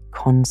big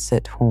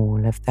concert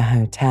hall of the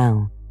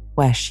hotel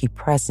where she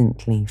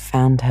presently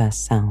found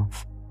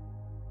herself.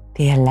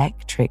 The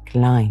electric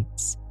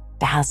lights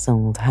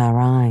dazzled her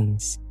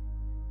eyes.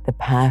 The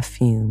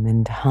perfume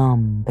and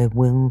hum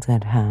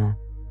bewildered her.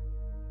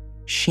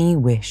 She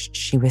wished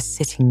she was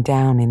sitting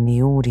down in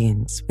the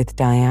audience with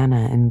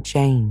Diana and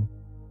Jane,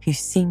 who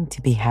seemed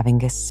to be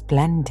having a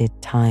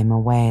splendid time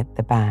away at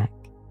the back.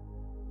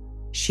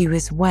 She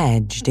was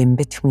wedged in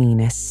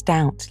between a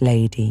stout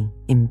lady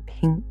in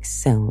pink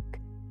silk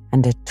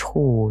and a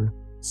tall,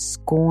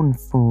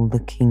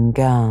 scornful-looking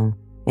girl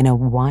in a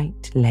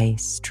white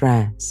lace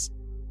dress.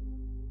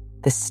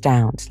 The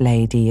stout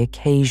lady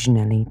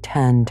occasionally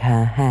turned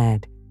her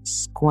head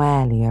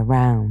squarely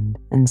around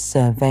and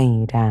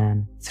surveyed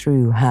Anne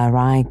through her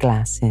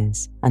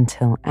eyeglasses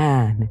until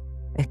Anne,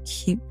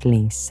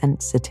 acutely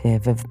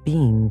sensitive of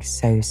being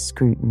so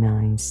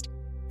scrutinized,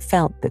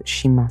 felt that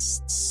she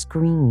must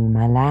scream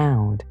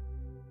aloud.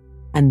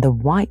 And the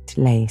white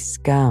lace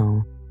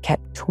girl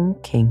kept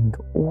talking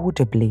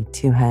audibly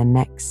to her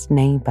next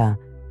neighbour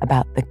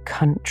about the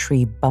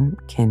country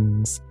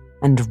bumpkins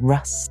and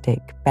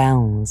rustic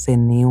belles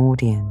in the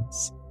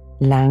audience,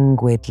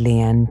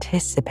 languidly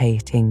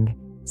anticipating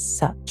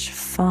such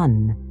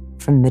fun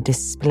from the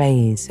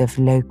displays of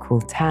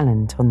local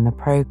talent on the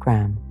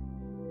programme.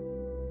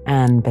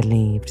 Anne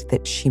believed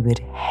that she would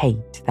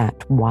hate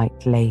that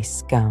white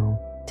lace girl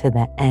to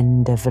the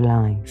end of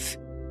life.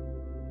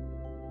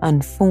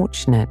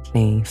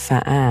 Unfortunately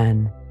for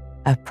Anne,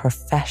 a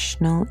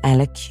professional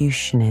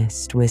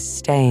elocutionist was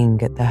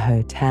staying at the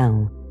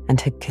hotel and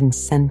had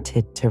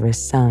consented to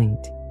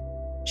recite.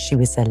 She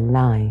was a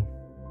lithe,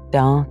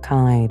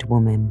 dark-eyed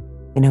woman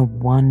in a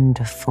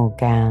wonderful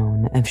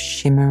gown of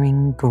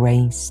shimmering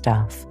grey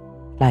stuff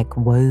like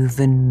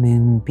woven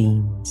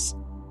moonbeams,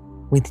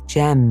 with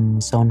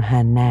gems on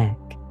her neck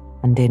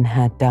and in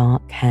her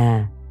dark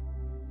hair.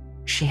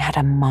 She had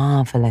a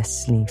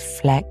marvellously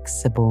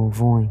flexible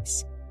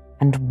voice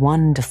and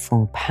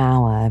wonderful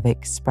power of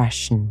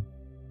expression.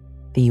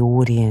 The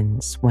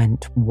audience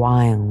went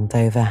wild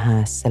over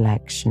her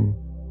selection.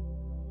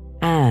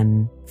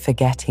 Anne,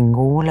 forgetting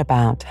all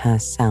about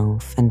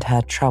herself and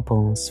her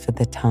troubles for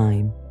the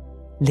time,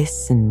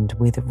 listened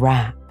with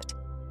rapt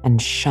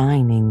and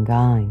shining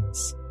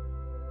eyes.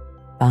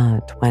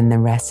 But when the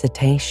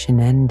recitation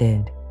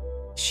ended,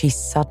 she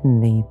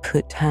suddenly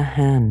put her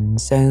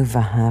hands over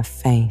her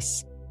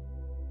face.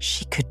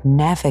 She could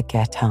never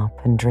get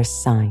up and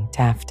recite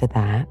after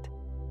that.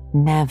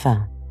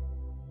 Never.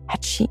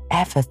 Had she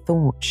ever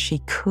thought she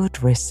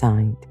could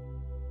recite?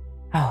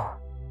 Oh,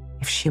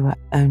 if she were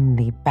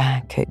only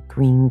back at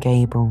Green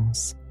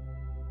Gables.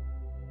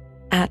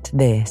 At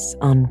this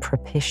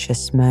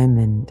unpropitious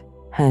moment,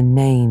 her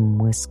name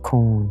was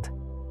called.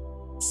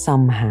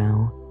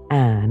 Somehow,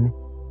 Anne,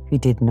 who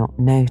did not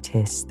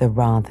notice the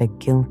rather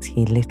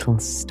guilty little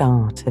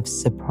start of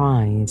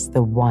surprise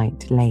the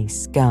white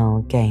lace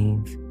girl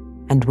gave,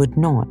 and would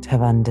not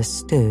have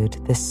understood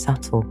the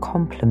subtle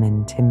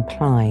compliment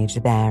implied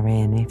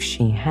therein if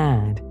she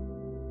had,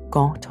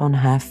 got on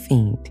her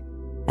feet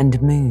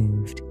and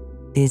moved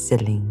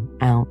dizzily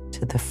out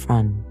to the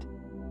front.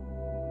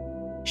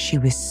 She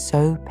was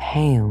so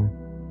pale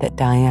that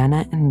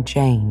Diana and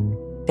Jane,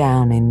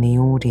 down in the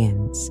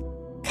audience,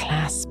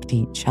 clasped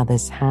each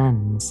other's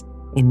hands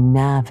in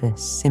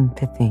nervous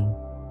sympathy.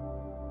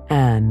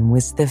 Anne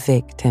was the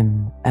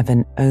victim of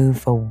an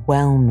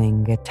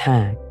overwhelming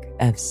attack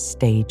of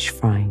stage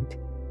fright.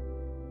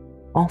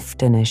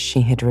 Often as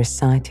she had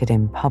recited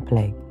in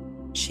public,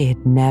 she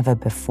had never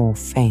before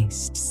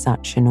faced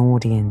such an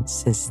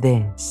audience as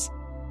this,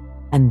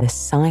 and the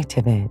sight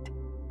of it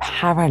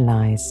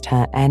paralyzed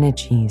her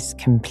energies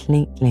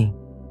completely.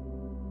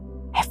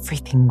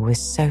 Everything was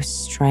so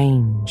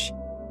strange,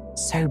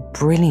 so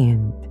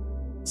brilliant,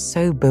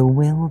 so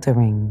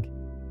bewildering.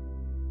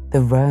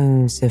 The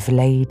rows of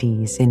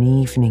ladies in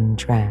evening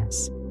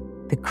dress,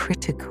 the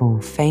critical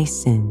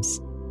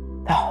faces,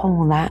 the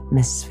whole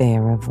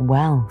atmosphere of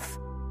wealth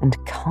and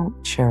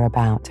culture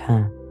about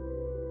her.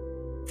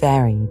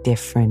 Very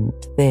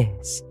different,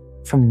 this,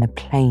 from the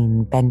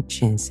plain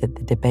benches at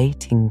the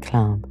debating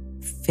club,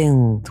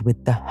 filled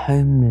with the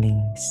homely,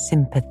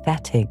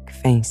 sympathetic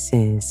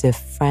faces of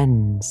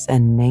friends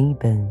and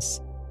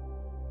neighbours.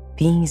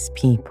 These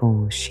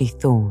people, she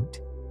thought,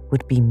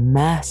 would be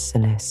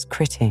merciless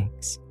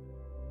critics.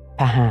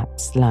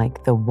 Perhaps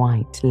like the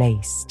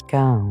white-laced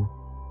girl,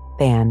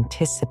 they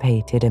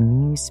anticipated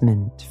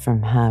amusement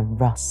from her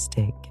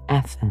rustic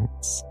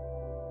efforts.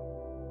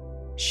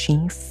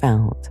 She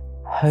felt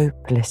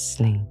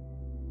hopelessly,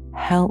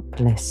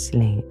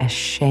 helplessly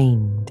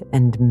ashamed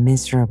and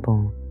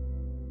miserable.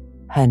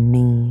 Her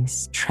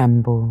knees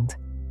trembled,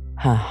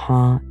 her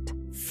heart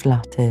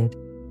fluttered,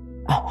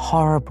 a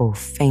horrible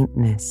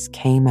faintness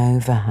came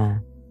over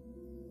her.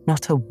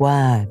 Not a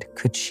word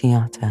could she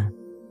utter,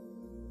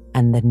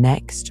 and the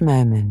next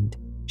moment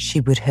she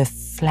would have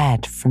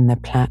fled from the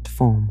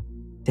platform,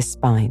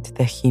 despite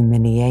the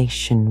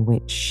humiliation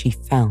which she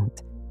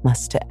felt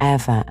must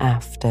ever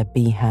after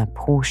be her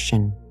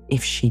portion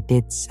if she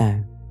did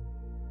so.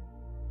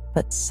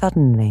 But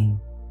suddenly,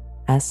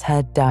 as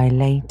her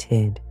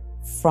dilated,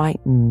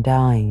 frightened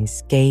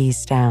eyes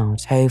gazed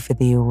out over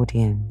the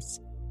audience,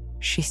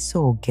 she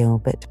saw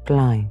Gilbert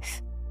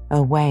Blythe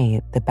away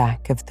at the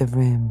back of the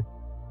room,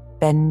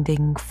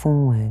 bending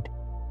forward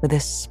with a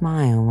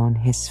smile on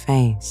his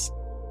face,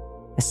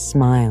 a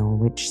smile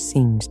which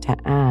seemed to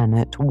Anne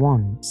at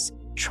once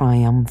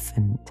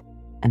triumphant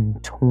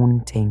and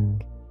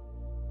taunting.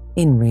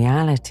 In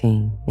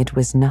reality, it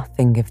was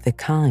nothing of the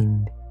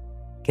kind.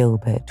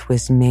 Gilbert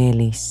was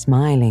merely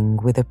smiling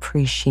with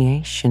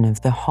appreciation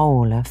of the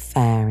whole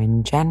affair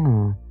in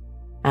general,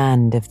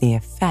 and of the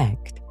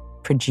effect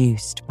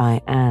produced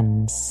by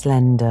Anne's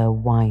slender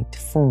white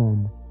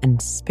form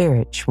and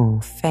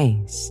spiritual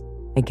face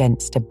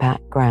against a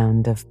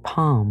background of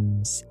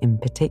palms in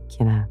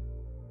particular.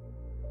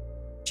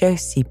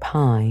 Josie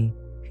Pye,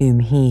 whom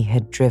he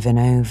had driven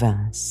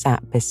over,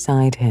 sat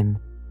beside him,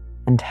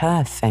 and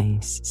her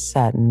face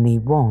certainly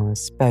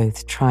was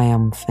both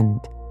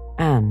triumphant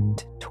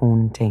and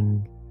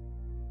taunting.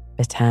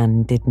 But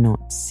Anne did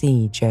not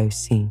see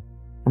Josie,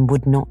 and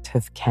would not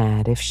have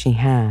cared if she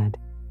had.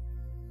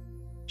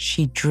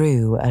 She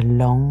drew a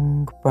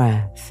long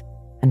breath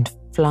and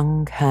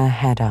flung her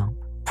head up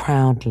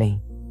proudly,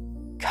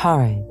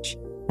 courage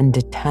and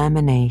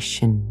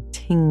determination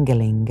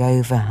tingling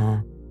over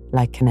her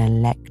like an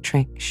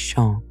electric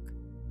shock.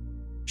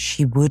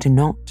 She would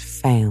not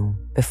fail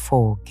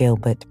before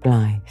Gilbert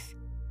Blythe.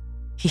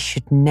 He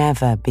should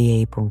never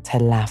be able to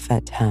laugh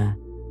at her.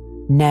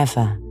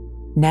 Never,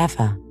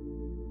 never.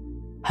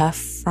 Her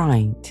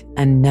fright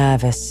and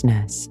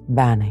nervousness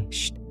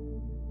vanished,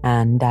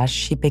 and as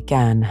she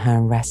began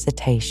her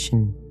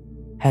recitation,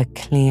 her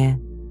clear,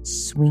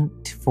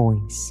 sweet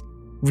voice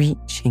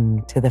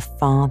reaching to the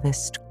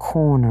farthest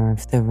corner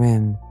of the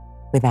room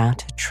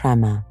without a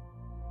tremor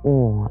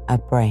or a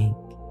break.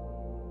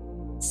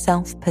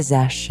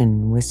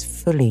 Self-possession was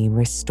fully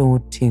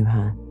restored to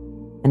her,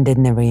 and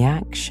in the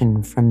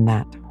reaction from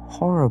that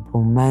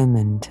horrible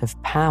moment of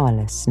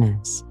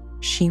powerlessness,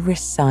 she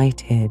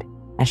recited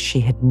as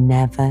she had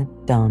never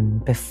done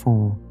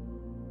before.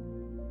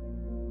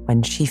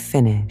 When she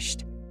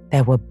finished,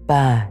 there were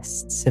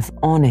bursts of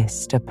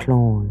honest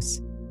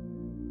applause.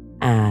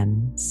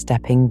 Anne,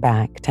 stepping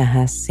back to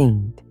her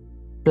seat,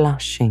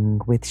 blushing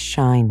with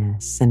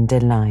shyness and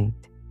delight,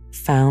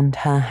 found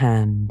her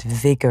hand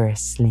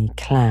vigorously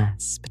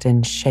clasped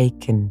and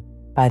shaken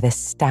by the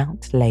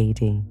stout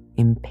lady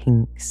in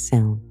pink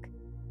silk.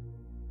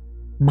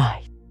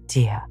 "My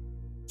dear,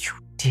 you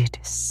did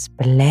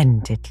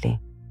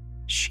splendidly,"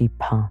 she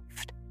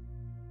puffed.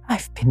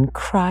 "I've been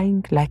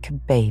crying like a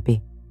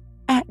baby.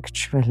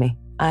 Actually,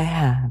 I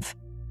have.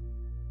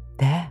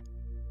 They're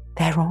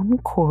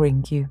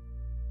encoring you.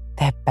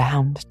 They're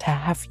bound to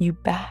have you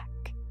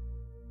back."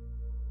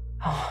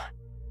 "Oh,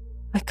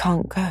 I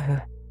can't go,"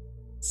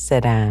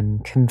 said Anne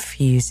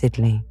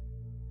confusedly.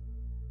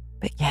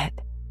 "But yet,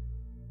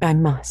 I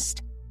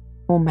must,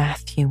 or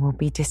Matthew will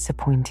be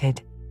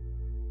disappointed.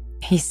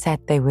 He said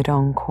they would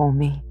encore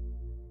me."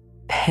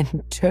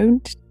 "Then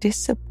don't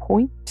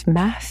disappoint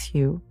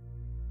Matthew,"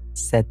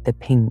 said the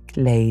pink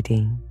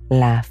lady,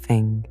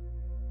 laughing.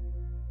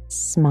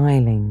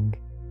 Smiling,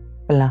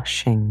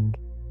 blushing,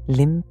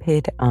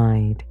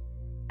 limpid-eyed,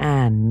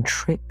 Anne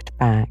tripped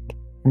back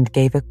and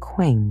gave a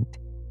quaint,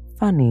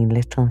 funny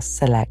little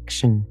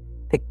selection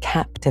that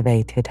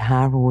captivated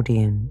her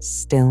audience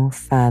still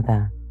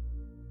further.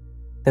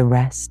 The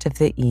rest of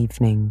the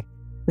evening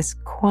was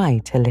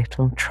quite a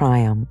little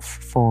triumph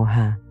for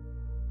her.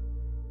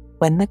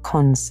 When the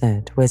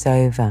concert was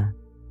over,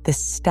 the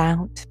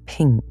stout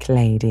pink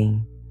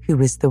lady, who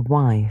was the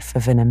wife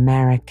of an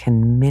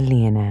American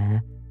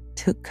millionaire,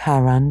 took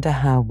her under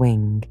her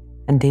wing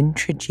and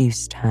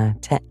introduced her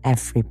to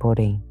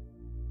everybody,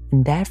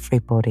 and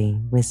everybody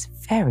was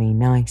very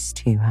nice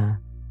to her.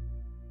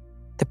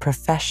 The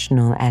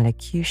professional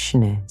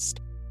elocutionist,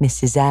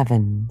 Mrs.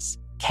 Evans,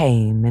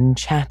 came and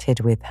chatted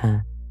with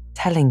her,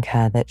 telling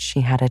her that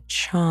she had a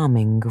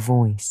charming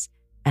voice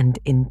and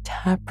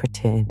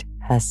interpreted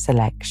her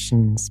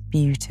selections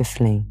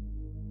beautifully.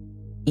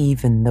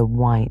 Even the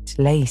white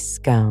lace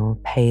girl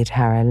paid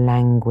her a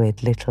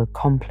languid little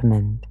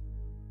compliment.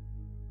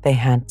 They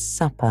had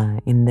supper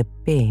in the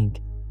big,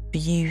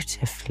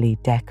 beautifully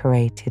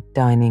decorated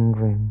dining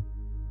room.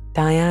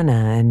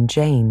 Diana and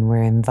Jane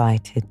were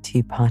invited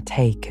to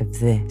partake of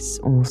this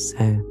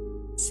also,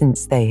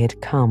 since they had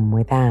come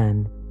with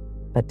Anne,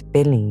 but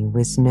Billy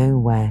was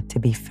nowhere to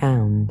be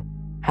found,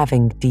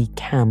 having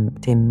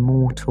decamped in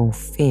mortal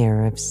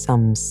fear of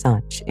some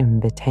such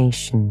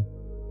invitation.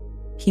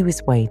 He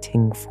was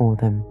waiting for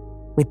them,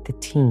 with the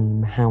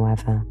team,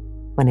 however,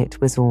 when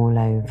it was all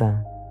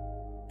over,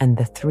 and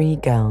the three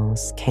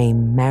girls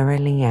came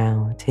merrily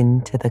out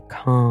into the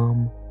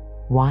calm,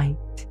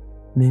 white,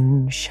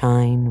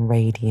 moonshine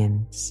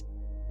radiance.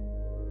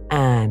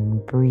 Anne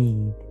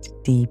breathed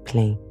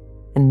deeply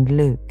and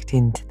looked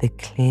into the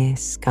clear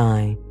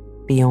sky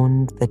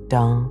beyond the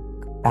dark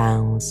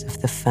boughs of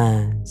the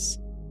firs.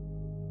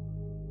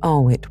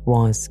 Oh, it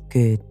was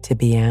good to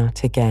be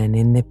out again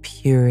in the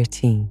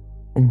purity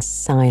and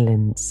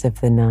silence of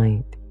the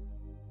night.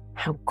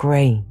 How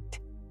great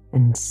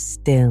and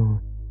still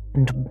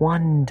and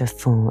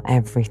wonderful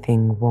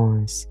everything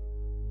was,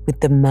 with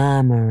the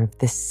murmur of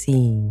the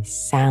sea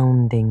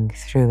sounding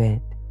through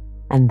it,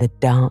 and the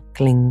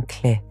darkling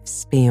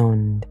cliffs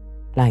beyond,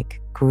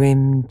 like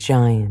grim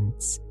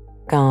giants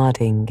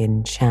guarding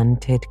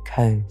enchanted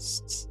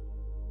coasts.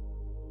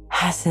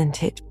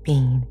 "Hasn't it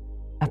been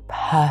a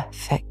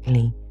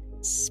perfectly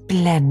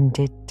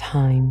splendid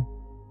time?"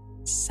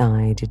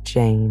 sighed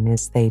Jane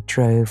as they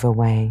drove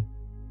away.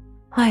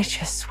 "I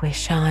just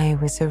wish I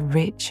was a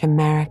rich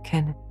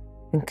American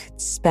and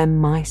could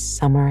spend my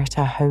summer at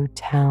a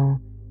hotel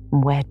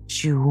and wear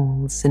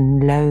jewels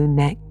and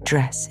low-neck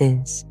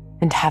dresses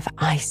and have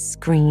ice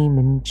cream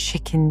and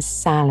chicken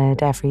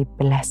salad every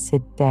blessed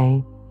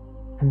day.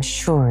 I'm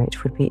sure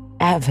it would be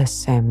ever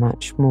so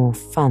much more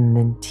fun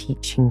than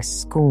teaching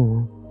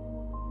school.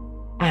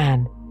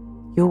 Anne,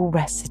 your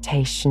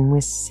recitation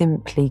was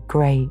simply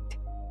great.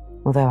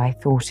 Although I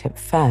thought at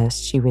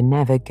first you were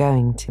never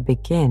going to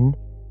begin,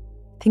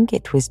 I think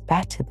it was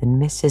better than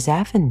Mrs.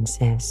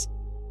 Evans's."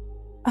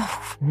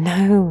 "Oh,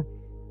 no,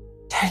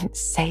 don't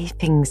say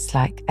things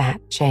like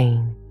that,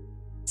 Jane,"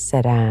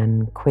 said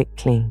Anne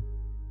quickly,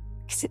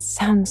 "because it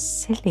sounds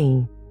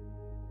silly.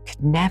 It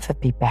could never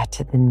be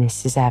better than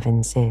Mrs.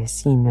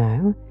 Evans's, you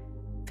know,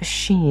 for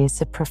she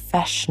is a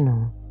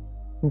professional,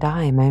 and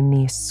I am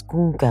only a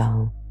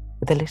schoolgirl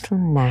with a little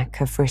knack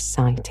of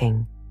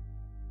reciting.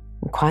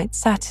 I'm quite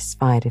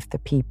satisfied if the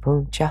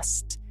people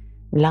just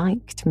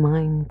liked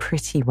mine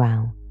pretty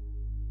well."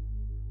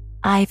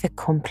 "I've a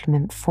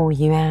compliment for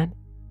you, Anne,"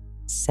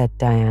 said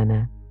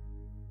Diana.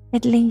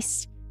 "At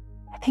least,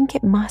 I think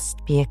it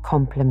must be a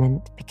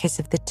compliment because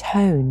of the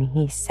tone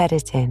he said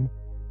it in.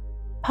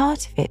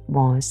 Part of it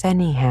was,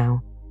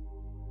 anyhow.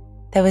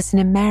 There was an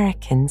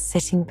American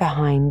sitting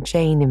behind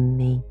Jane and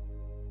me,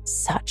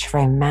 such a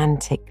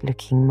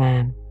romantic-looking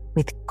man,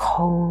 with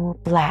coal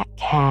black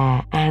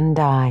hair and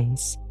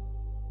eyes.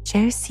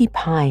 Josie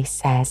Pye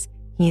says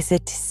he is a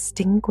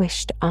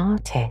distinguished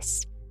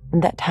artist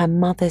and that her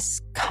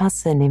mother's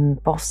cousin in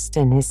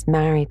Boston is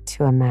married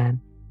to a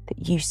man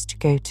that used to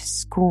go to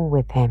school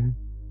with him.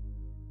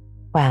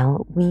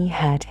 Well, we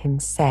heard him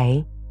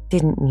say,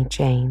 didn't we,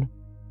 Jane?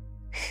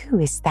 Who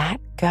is that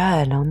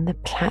girl on the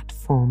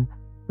platform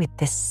with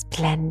the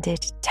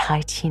splendid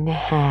Titian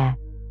hair?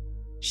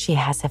 She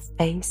has a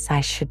face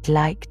I should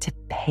like to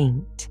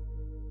paint.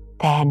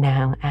 There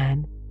now,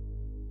 Anne.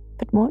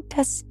 But what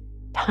does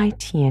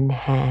Titian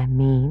hair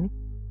mean?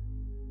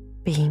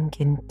 Being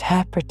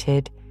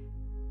interpreted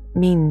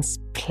means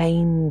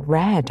plain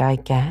red, I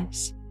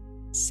guess,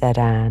 said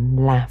Anne,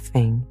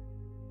 laughing.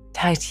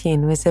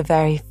 Titian was a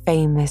very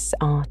famous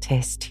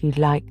artist who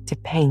liked to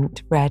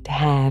paint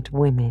red-haired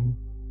women.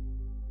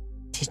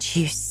 Did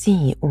you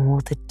see all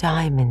the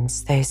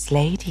diamonds those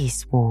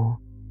ladies wore?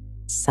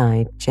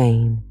 Sighed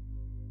Jane.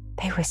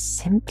 They were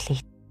simply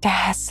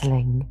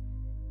dazzling.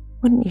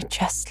 Wouldn't you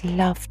just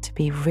love to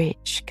be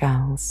rich,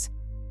 girls?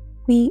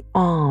 We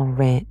are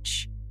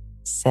rich,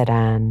 said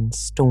Anne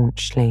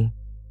staunchly.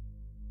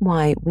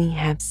 Why, we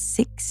have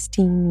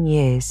 16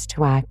 years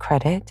to our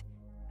credit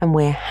and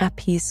we're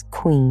happy as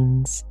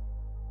queens.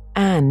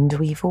 And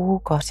we've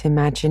all got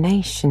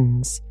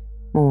imaginations,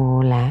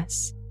 more or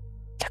less.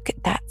 Look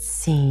at that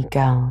sea,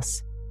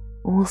 girls,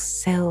 all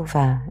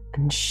silver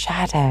and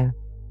shadow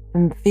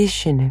and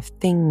vision of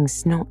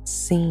things not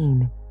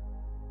seen.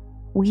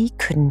 We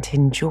couldn't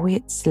enjoy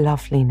its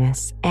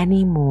loveliness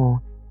any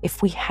more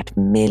if we had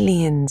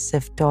millions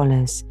of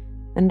dollars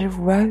and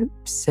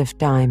ropes of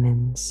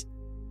diamonds.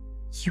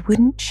 You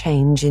wouldn't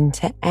change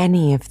into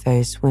any of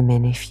those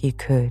women if you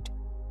could.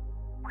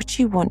 Would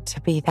you want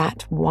to be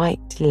that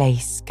white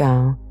lace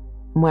girl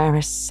and wear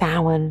a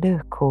sour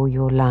look all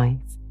your life,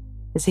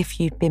 as if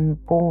you'd been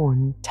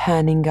born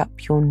turning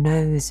up your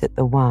nose at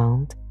the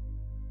world?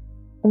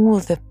 Or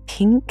the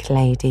pink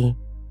lady,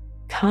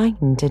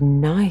 kind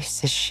and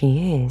nice as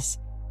she is,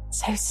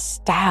 so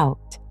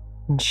stout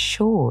and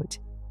short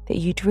that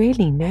you'd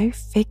really no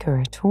figure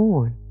at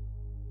all?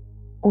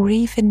 Or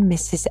even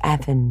Mrs.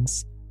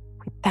 Evans,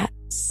 with that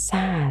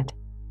sad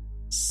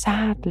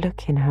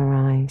look in her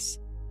eyes.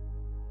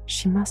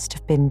 She must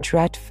have been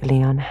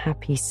dreadfully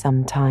unhappy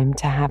sometime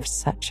to have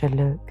such a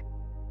look.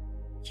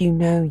 You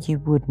know you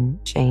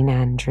wouldn't, Jane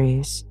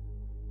Andrews.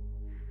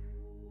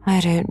 I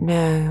don't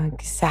know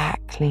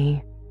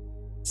exactly,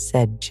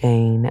 said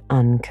Jane,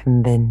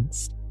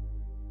 unconvinced.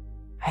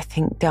 I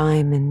think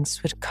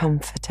diamonds would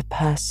comfort a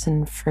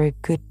person for a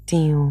good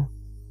deal.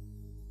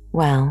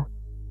 Well,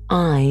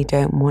 I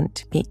don't want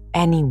to be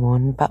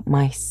anyone but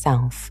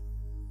myself,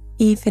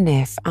 even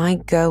if I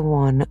go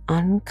on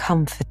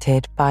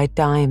uncomforted by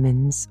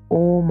diamonds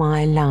all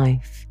my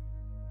life,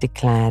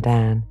 declared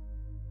Anne.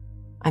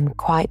 I'm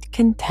quite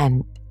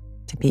content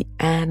to be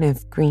Anne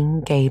of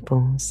Green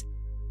Gables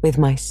with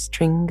my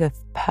string of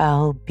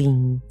pearl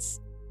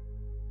beads.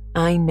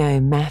 I know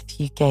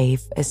Matthew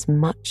gave as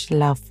much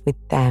love with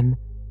them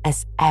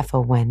as ever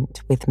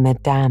went with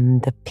Madame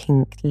the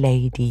Pink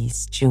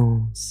Lady's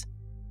jewels.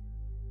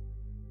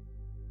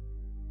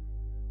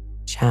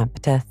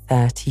 Chapter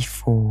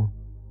 34.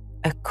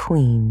 A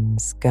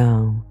Queen's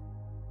Girl.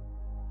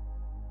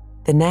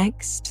 The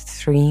next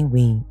 3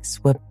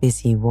 weeks were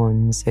busy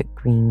ones at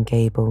Green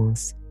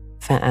Gables,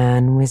 for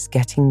Anne was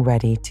getting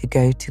ready to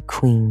go to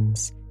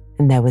Queen's,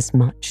 and there was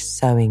much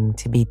sewing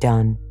to be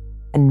done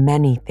and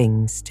many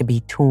things to be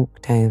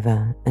talked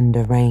over and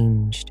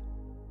arranged.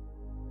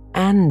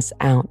 Anne's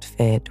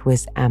outfit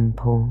was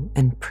ample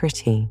and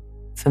pretty,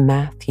 for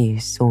Matthew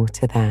saw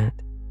to that,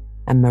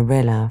 and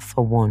Marilla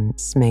for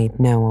once made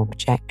no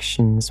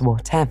objections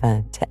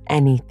whatever to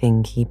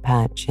anything he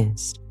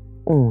purchased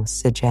or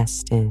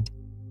suggested.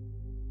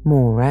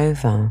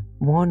 Moreover,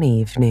 one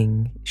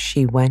evening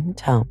she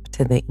went up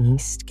to the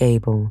east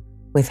gable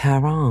with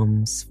her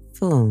arms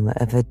full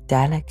of a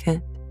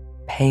delicate,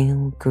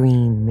 pale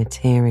green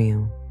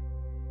material.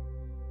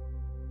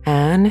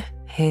 Anne,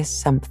 here's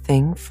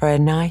something for a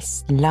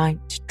nice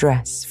light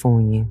dress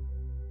for you,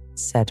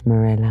 said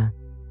Marilla.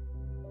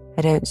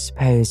 I don't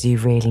suppose you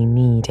really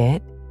need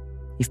it.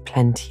 You've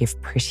plenty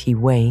of pretty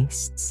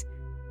waists,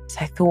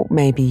 but I thought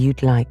maybe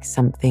you'd like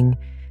something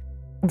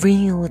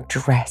real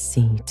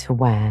dressy to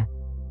wear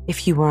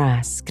if you were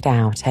asked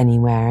out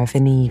anywhere of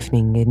an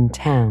evening in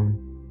town,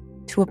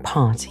 to a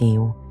party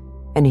or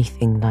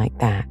anything like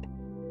that.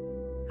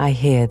 I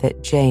hear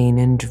that Jane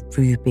and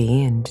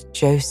Ruby and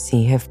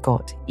Josie have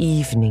got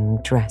evening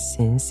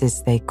dresses,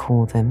 as they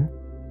call them,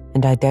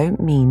 and I don't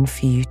mean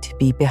for you to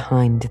be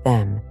behind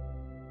them.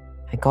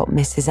 I got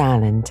Mrs.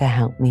 Allen to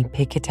help me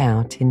pick it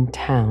out in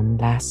town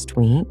last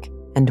week,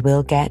 and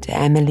we'll get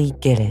Emily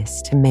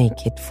Gillis to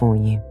make it for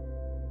you.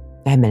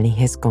 Emily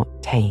has got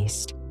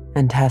taste,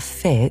 and her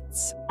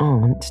fits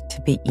aren't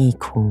to be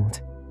equalled.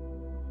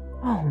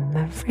 Oh,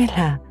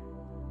 Marilla,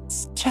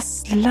 it's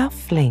just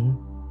lovely,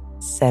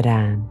 said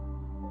Anne.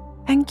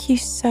 Thank you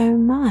so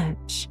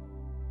much.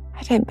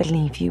 I don't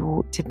believe you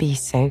ought to be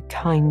so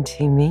kind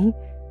to me.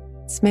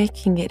 It's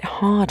making it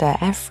harder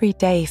every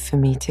day for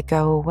me to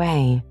go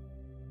away.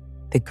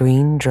 The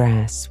green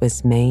dress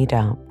was made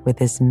up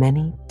with as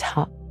many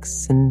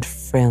tucks and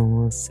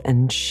frills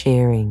and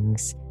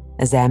shearings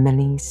as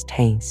Emily's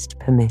taste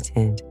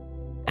permitted.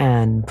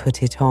 Anne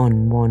put it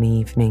on one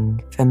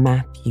evening for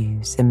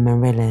Matthew's and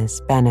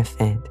Marilla's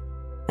benefit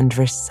and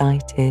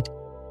recited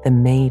the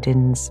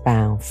maiden's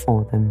vow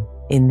for them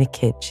in the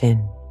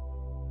kitchen.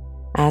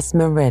 As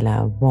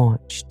Marilla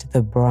watched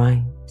the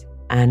bright,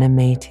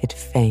 animated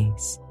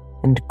face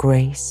and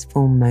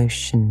graceful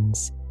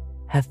motions,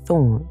 her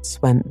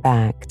thoughts went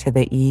back to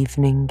the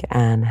evening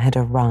Anne had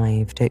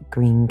arrived at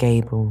Green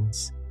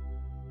Gables,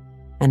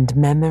 and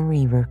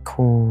memory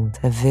recalled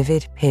a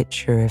vivid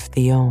picture of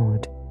the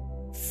odd,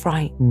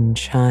 frightened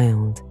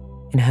child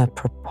in her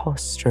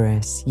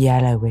preposterous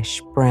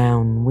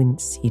yellowish-brown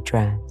wincey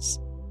dress,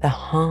 the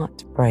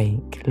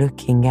heartbreak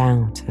looking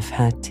out of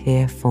her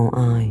tearful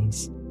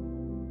eyes.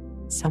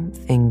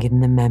 Something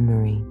in the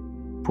memory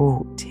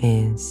brought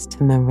tears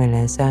to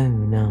Marilla's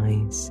own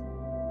eyes.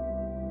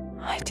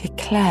 "I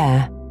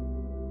declare,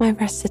 my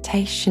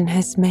recitation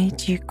has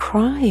made you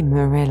cry,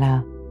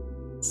 Marilla,"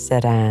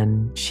 said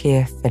Anne,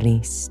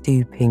 cheerfully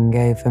stooping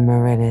over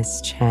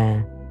Marilla's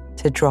chair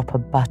to drop a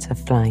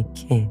butterfly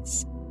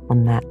kiss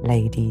on that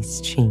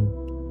lady's cheek.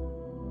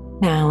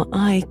 "Now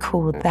I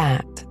call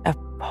that a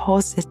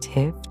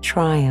positive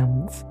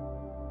triumph."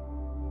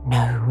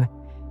 "No,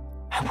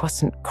 I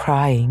wasn't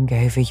crying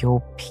over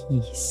your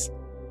piece,"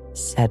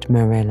 said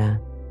Marilla,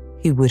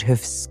 who would have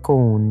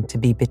scorned to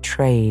be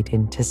betrayed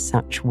into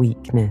such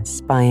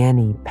weakness by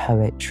any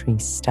poetry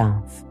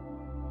stuff.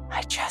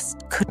 "I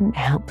just couldn't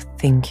help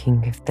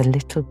thinking of the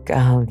little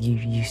girl you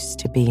used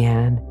to be,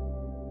 Anne.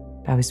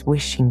 I was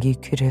wishing you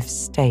could have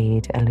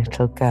stayed a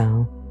little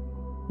girl,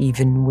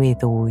 even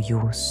with all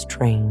your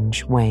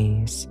strange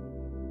ways.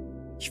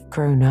 You've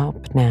grown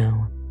up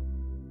now,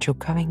 and you're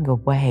going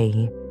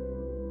away.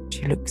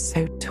 You look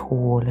so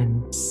tall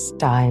and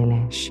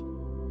stylish,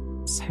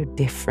 so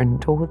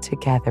different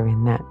altogether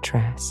in that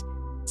dress,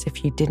 as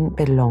if you didn't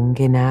belong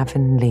in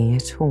Avonlea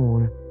at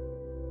all.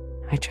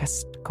 I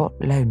just got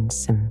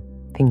lonesome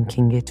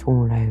thinking it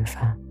all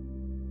over."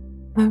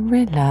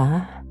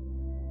 "Marilla?"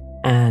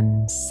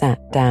 Anne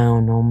sat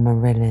down on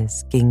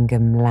Marilla's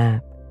gingham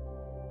lap,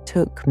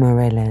 took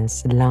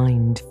Marilla's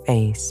lined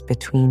face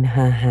between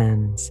her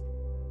hands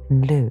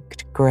and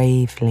looked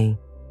gravely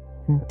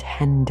and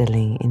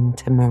tenderly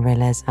into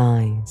Marilla's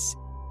eyes.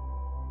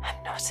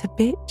 "I'm not a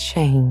bit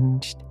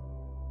changed.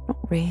 Not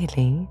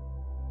really.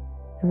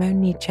 I'm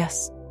only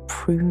just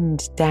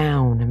pruned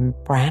down and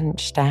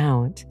branched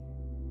out.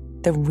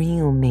 The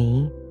real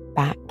me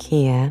back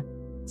here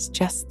is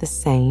just the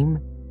same.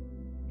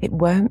 It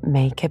won't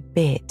make a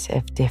bit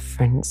of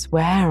difference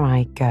where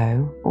I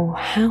go or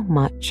how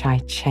much I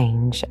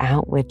change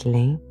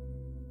outwardly.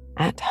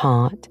 At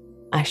heart,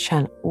 I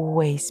shall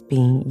always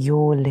be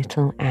your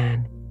little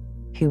Anne,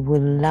 who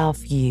will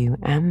love you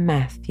and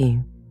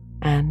Matthew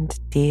and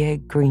dear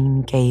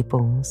Green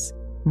Gables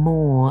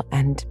more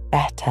and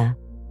better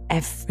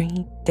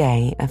every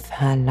day of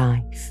her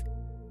life."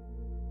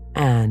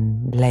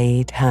 Anne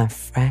laid her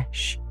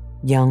fresh,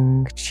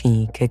 young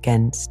cheek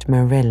against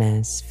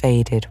Marilla's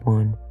faded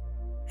one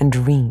and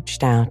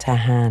reached out a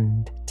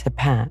hand to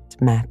pat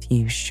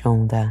Matthew's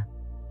shoulder.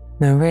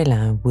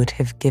 Marilla would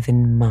have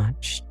given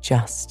much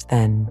just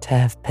then to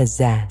have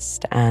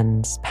possessed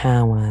Anne's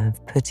power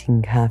of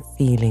putting her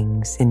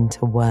feelings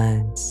into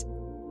words,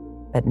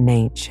 but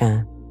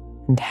nature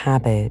and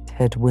habit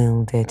had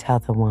willed it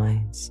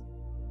otherwise,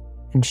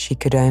 and she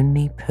could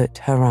only put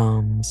her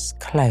arms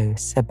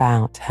close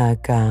about her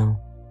girl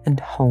and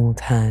hold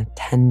her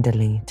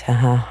tenderly to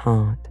her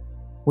heart,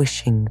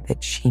 wishing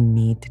that she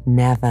need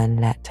never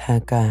let her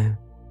go.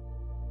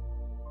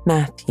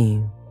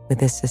 Matthew,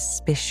 with a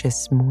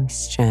suspicious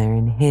moisture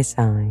in his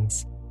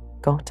eyes,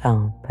 got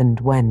up and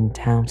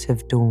went out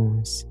of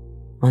doors.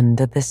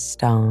 Under the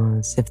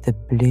stars of the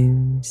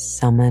blue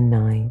summer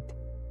night,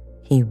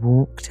 he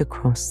walked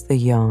across the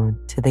yard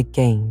to the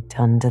gate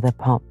under the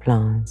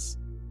poplars.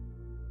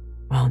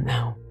 "Well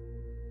now,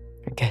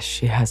 I guess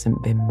she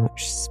hasn't been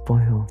much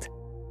spoiled,"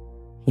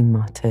 he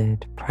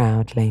muttered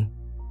proudly.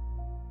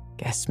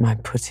 "Guess my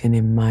putting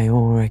in my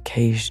oar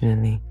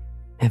occasionally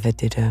never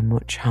did her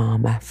much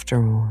harm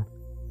after all.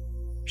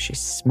 She's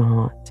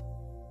smart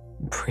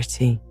and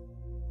pretty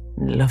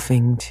and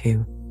loving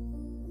too.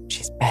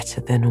 She's better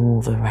than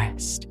all the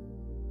rest.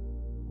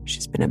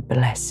 She's been a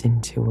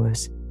blessing to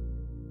us,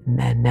 and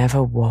there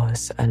never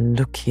was a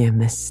luckier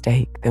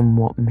mistake than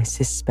what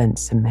Mrs.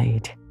 Spencer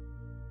made.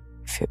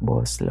 If it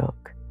was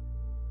luck,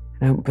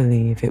 I don't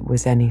believe it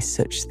was any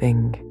such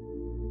thing.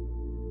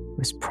 It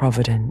was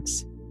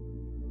Providence,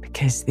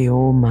 because the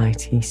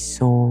Almighty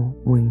saw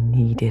we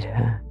needed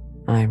her,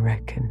 I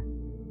reckon."